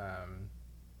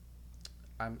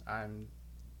I'm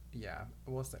yeah,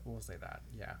 we'll say that.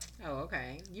 Yeah. Oh,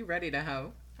 okay. You ready to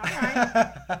hoe? All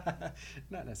right.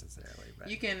 Not necessarily, but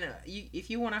you can. If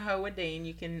you want to hoe with Dean,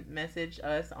 you can message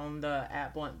us on the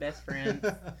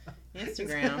 @BluntBestFriends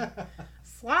Instagram.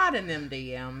 Slide in them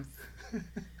DMs.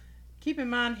 Keep in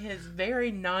mind, his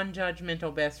very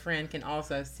non-judgmental best friend can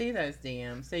also see those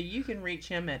DMs, so you can reach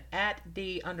him at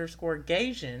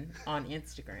 @D_Gasian on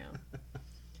Instagram.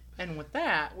 And with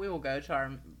that, we will go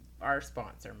to our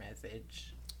sponsor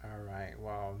message. All right.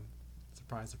 Well,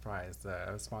 surprise, surprise.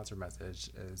 The sponsor message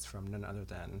is from none other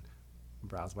than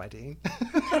Browse by Dean.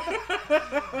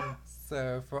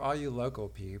 So for all you local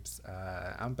peeps,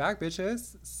 I'm back,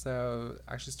 bitches. So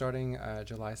actually starting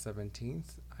July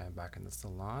 17th, I am back in the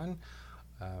salon.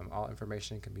 All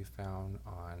information can be found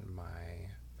on my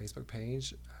Facebook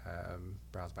page,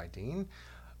 Brows by Dean.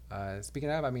 Speaking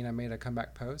of, I made a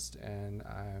comeback post, and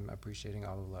I'm appreciating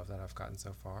all the love that I've gotten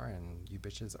so far, and you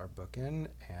bitches are booking,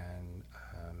 and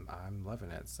I'm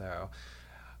loving it. So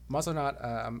I'm also not,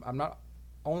 I'm not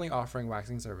only offering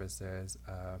waxing services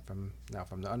from the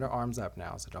underarms up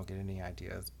now, so don't get any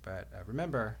ideas. But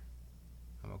remember,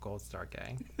 I'm a gold star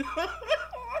gang.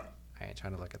 I ain't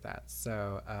trying to look at that.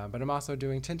 So, but I'm also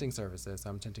doing tinting services. So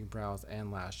I'm tinting brows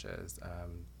and lashes.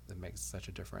 That makes such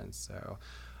a difference. So,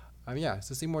 so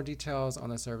see more details on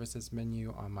the services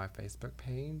menu on my Facebook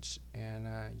page. And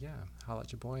holla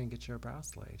at your boy and get your brows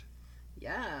slayed.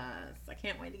 Yes, I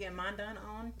can't wait to get mine done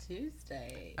on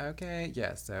Tuesday. Okay,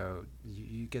 yeah. So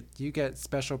you get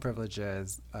special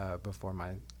privileges before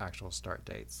my actual start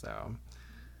date. So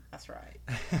that's right.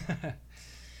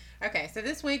 Okay, so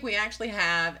this week we actually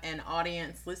have an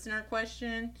audience listener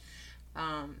question.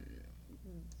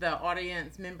 The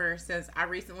audience member says, I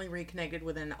recently reconnected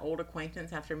with an old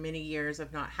acquaintance after many years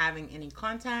of not having any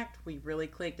contact. We really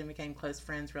clicked and became close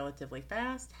friends relatively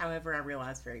fast. However, I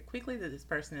realized very quickly that this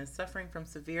person is suffering from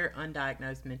severe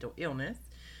undiagnosed mental illness,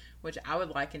 which I would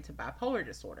liken to bipolar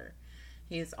disorder.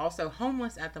 He is also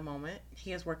homeless at the moment.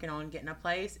 He is working on getting a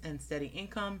place and steady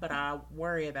income, but I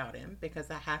worry about him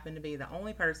because I happen to be the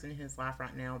only person in his life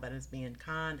right now that is being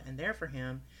kind and there for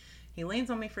him. He leans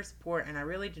on me for support, and I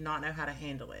really do not know how to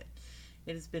handle it.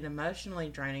 It has been emotionally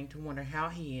draining to wonder how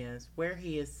he is, where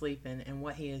he is sleeping, and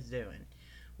what he is doing.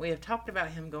 We have talked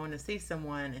about him going to see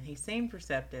someone, and he seemed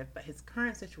receptive, but his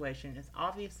current situation is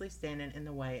obviously standing in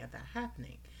the way of that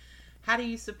happening. How do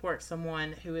you support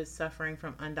someone who is suffering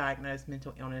from undiagnosed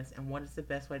mental illness, and what is the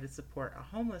best way to support a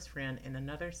homeless friend in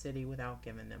another city without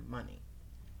giving them money?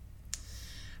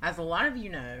 As a lot of you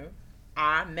know,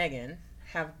 I, Megan,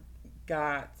 have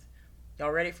got,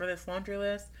 y'all ready for this laundry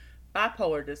list?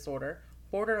 Bipolar disorder,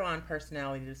 borderline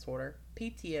personality disorder,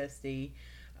 PTSD,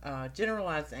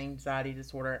 generalized anxiety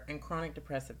disorder, and chronic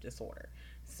depressive disorder.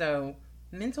 So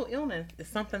mental illness is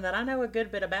something that I know a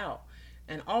good bit about.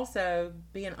 And also,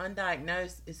 being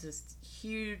undiagnosed is this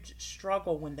huge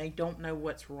struggle when they don't know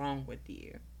what's wrong with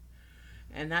you.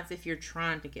 And that's if you're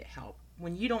trying to get help.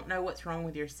 When you don't know what's wrong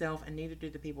with yourself, and neither do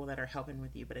the people that are helping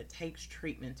with you, but it takes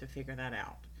treatment to figure that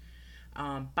out.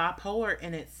 Bipolar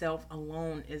in itself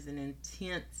alone is an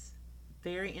intense,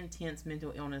 very intense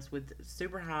mental illness with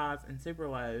super highs and super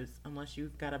lows, unless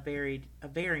you've got a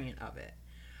variant of it.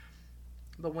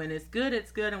 But when it's good,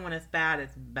 and when it's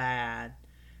bad.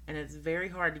 And it's very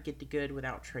hard to get to good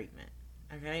without treatment.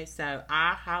 Okay, so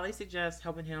I highly suggest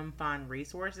helping him find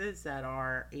resources that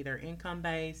are either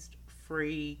income-based,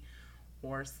 free,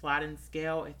 or sliding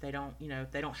scale. If they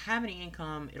don't have any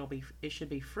income, it should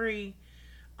be free.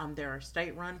 There are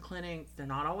state-run clinics. They're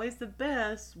not always the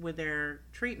best with their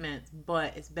treatments,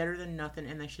 but it's better than nothing,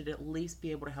 and they should at least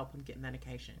be able to help them get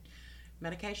medication.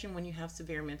 Medication when you have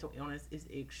severe mental illness is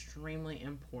extremely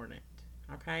important.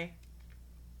 Okay.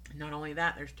 Not only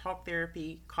that, there's talk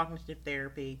therapy, cognitive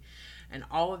therapy, and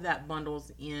all of that bundles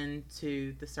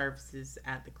into the services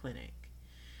at the clinic.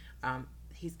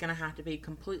 He's going to have to be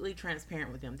completely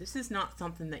transparent with them. This is not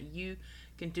something that you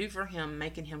can do for him,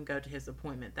 making him go to his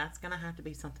appointment. That's going to have to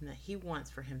be something that he wants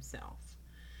for himself.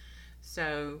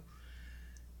 So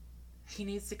he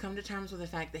needs to come to terms with the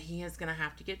fact that he is going to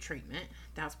have to get treatment.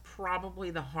 That's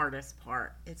probably the hardest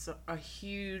part. It's a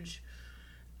huge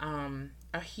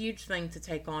thing to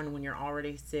take on when you're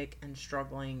already sick and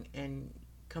struggling, and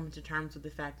come to terms with the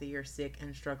fact that you're sick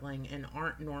and struggling and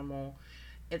aren't normal.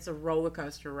 It's a roller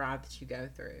coaster ride that you go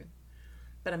through.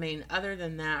 But other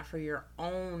than that, for your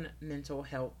own mental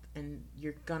health, and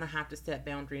you're gonna have to set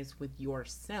boundaries with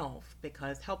yourself,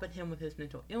 because helping him with his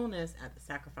mental illness at the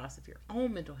sacrifice of your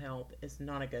own mental health is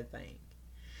not a good thing.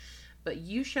 But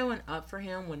you showing up for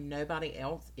him when nobody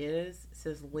else is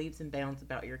says leaps and bounds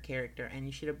about your character, and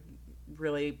you should have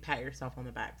really pat yourself on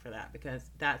the back for that,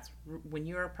 because that's when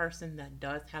you're a person that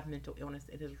does have mental illness,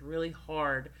 it is really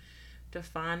hard to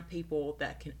find people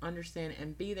that can understand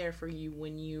and be there for you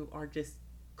when you are just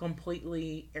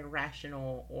completely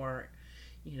irrational, or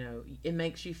it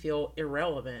makes you feel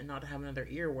irrelevant. Not to have another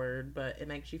ear word, but it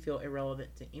makes you feel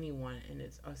irrelevant to anyone, and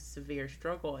it's a severe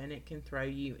struggle, and it can throw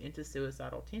you into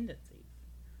suicidal tendencies.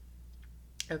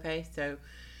 Okay, so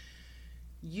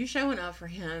you showing up for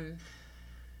him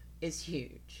is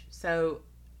huge. So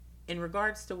in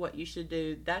regards to what you should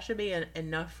do, that should be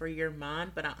enough for your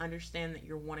mind, but I understand that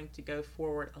you're wanting to go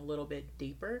forward a little bit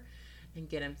deeper and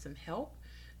get him some help.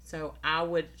 So I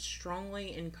would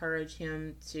strongly encourage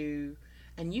him to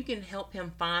And you can help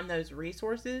him find those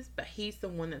resources, but he's the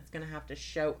one that's going to have to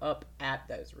show up at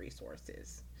those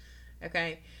resources.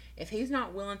 Okay? If he's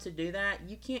not willing to do that,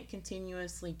 you can't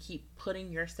continuously keep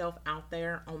putting yourself out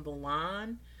there on the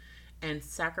line and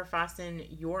sacrificing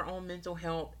your own mental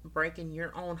health, breaking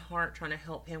your own heart trying to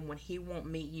help him when he won't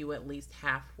meet you at least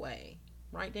halfway.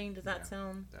 Right, Dean? Does that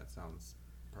sound? That sounds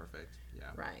perfect.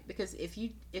 Yeah. Right, because if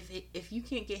you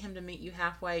can't get him to meet you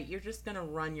halfway, you're just going to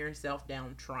run yourself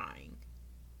down trying.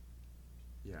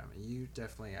 Yeah, I mean, you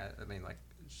definitely, I mean, like,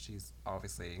 she's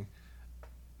obviously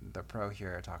the pro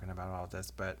here talking about all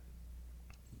this, but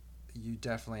you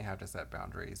definitely have to set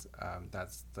boundaries.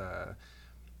 That's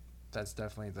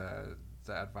definitely the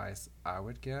advice I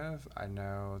would give. I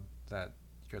know that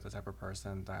you're the type of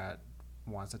person that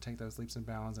wants to take those leaps and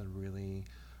bounds and really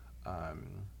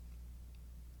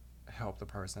help the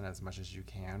person as much as you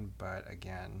can, but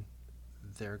again,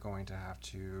 they're going to have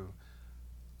to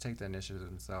take the initiative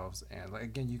themselves, and like,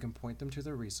 again, you can point them to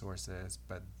the resources,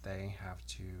 but they have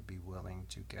to be willing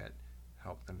to get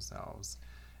help themselves.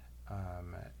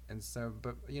 And so,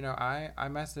 but you know, I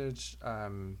messaged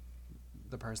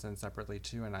the person separately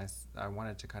too, and I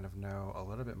wanted to kind of know a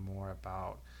little bit more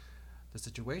about the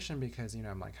situation, because you know,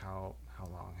 I'm like, how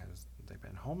long has they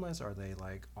been homeless? Are they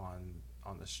like on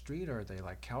the street, or are they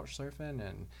like couch surfing?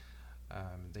 And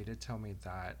they did tell me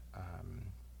that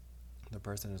the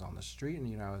person is on the street, and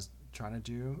you know, I was trying to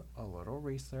do a little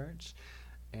research,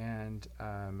 and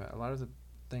a lot of the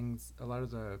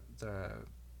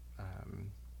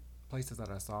places that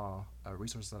I saw,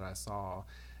 resources that I saw,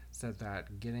 said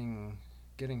that getting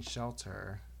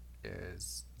shelter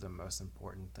is the most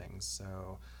important thing.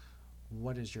 So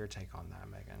what is your take on that,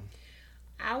 Megan?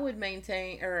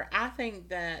 I think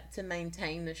that to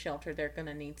maintain the shelter, they're going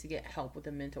to need to get help with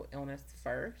a mental illness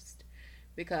first.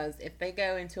 Because if they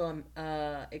go into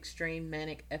a extreme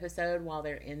manic episode while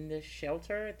they're in this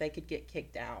shelter, they could get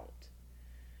kicked out.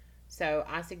 So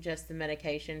I suggest the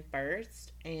medication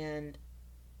first, and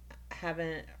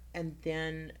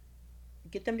then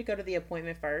get them to go to the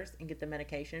appointment first and get the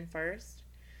medication first,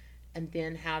 and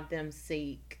then have them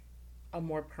seek a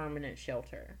more permanent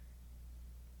shelter.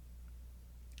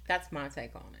 That's my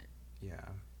take on it. Yeah,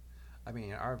 I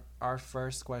mean, our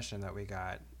first question that we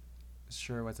got.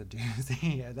 Sure, what's a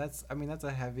doozy? Yeah, that's a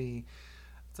heavy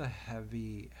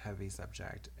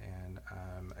subject, and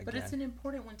again, but it's an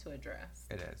important one to address.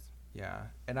 It is, yeah,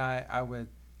 and I would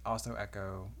also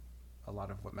echo a lot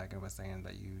of what Megan was saying,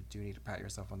 that you do need to pat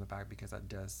yourself on the back, because that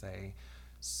does say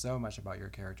so much about your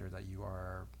character, that you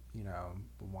are, you know,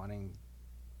 wanting,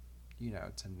 you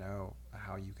know, to know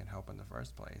how you can help in the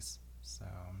first place. So,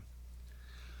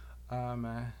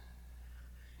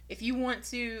 if you want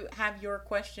to have your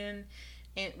question,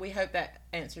 and we hope that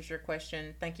answers your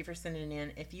question, thank you for sending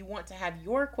in. If you want to have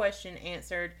your question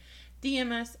answered,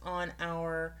 DM us on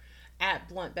our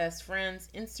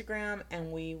 @BluntBestFriends Instagram,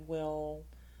 and we will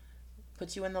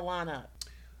put you in the lineup.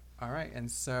 All right, and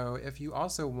so if you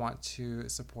also want to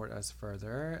support us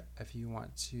further, if you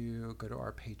want to go to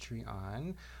our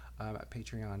Patreon at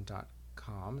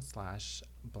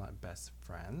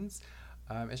patreon.com/BluntBestFriends.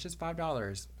 It's just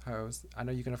 $5, host. I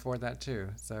know you can afford that too.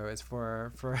 So it's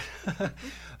for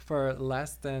for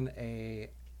less than a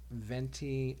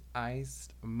venti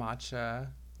iced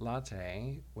matcha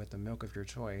latte with the milk of your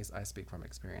choice. I speak from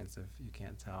experience, if you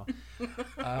can't tell.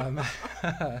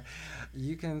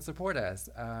 You can support us,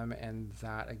 and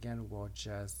that again will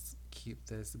just keep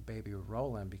this baby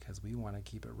rolling, because we want to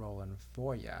keep it rolling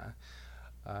for you.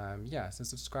 So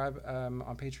subscribe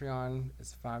on Patreon.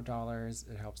 It's $5.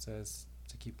 It helps us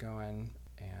to keep going,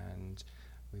 and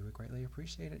we would greatly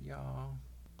appreciate it, y'all.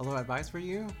 A little advice for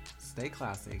you: stay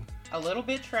classy, a little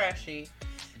bit trashy,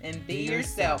 and be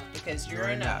yourself, because you're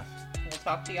enough. We'll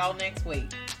talk to y'all next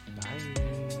week.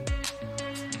 Bye.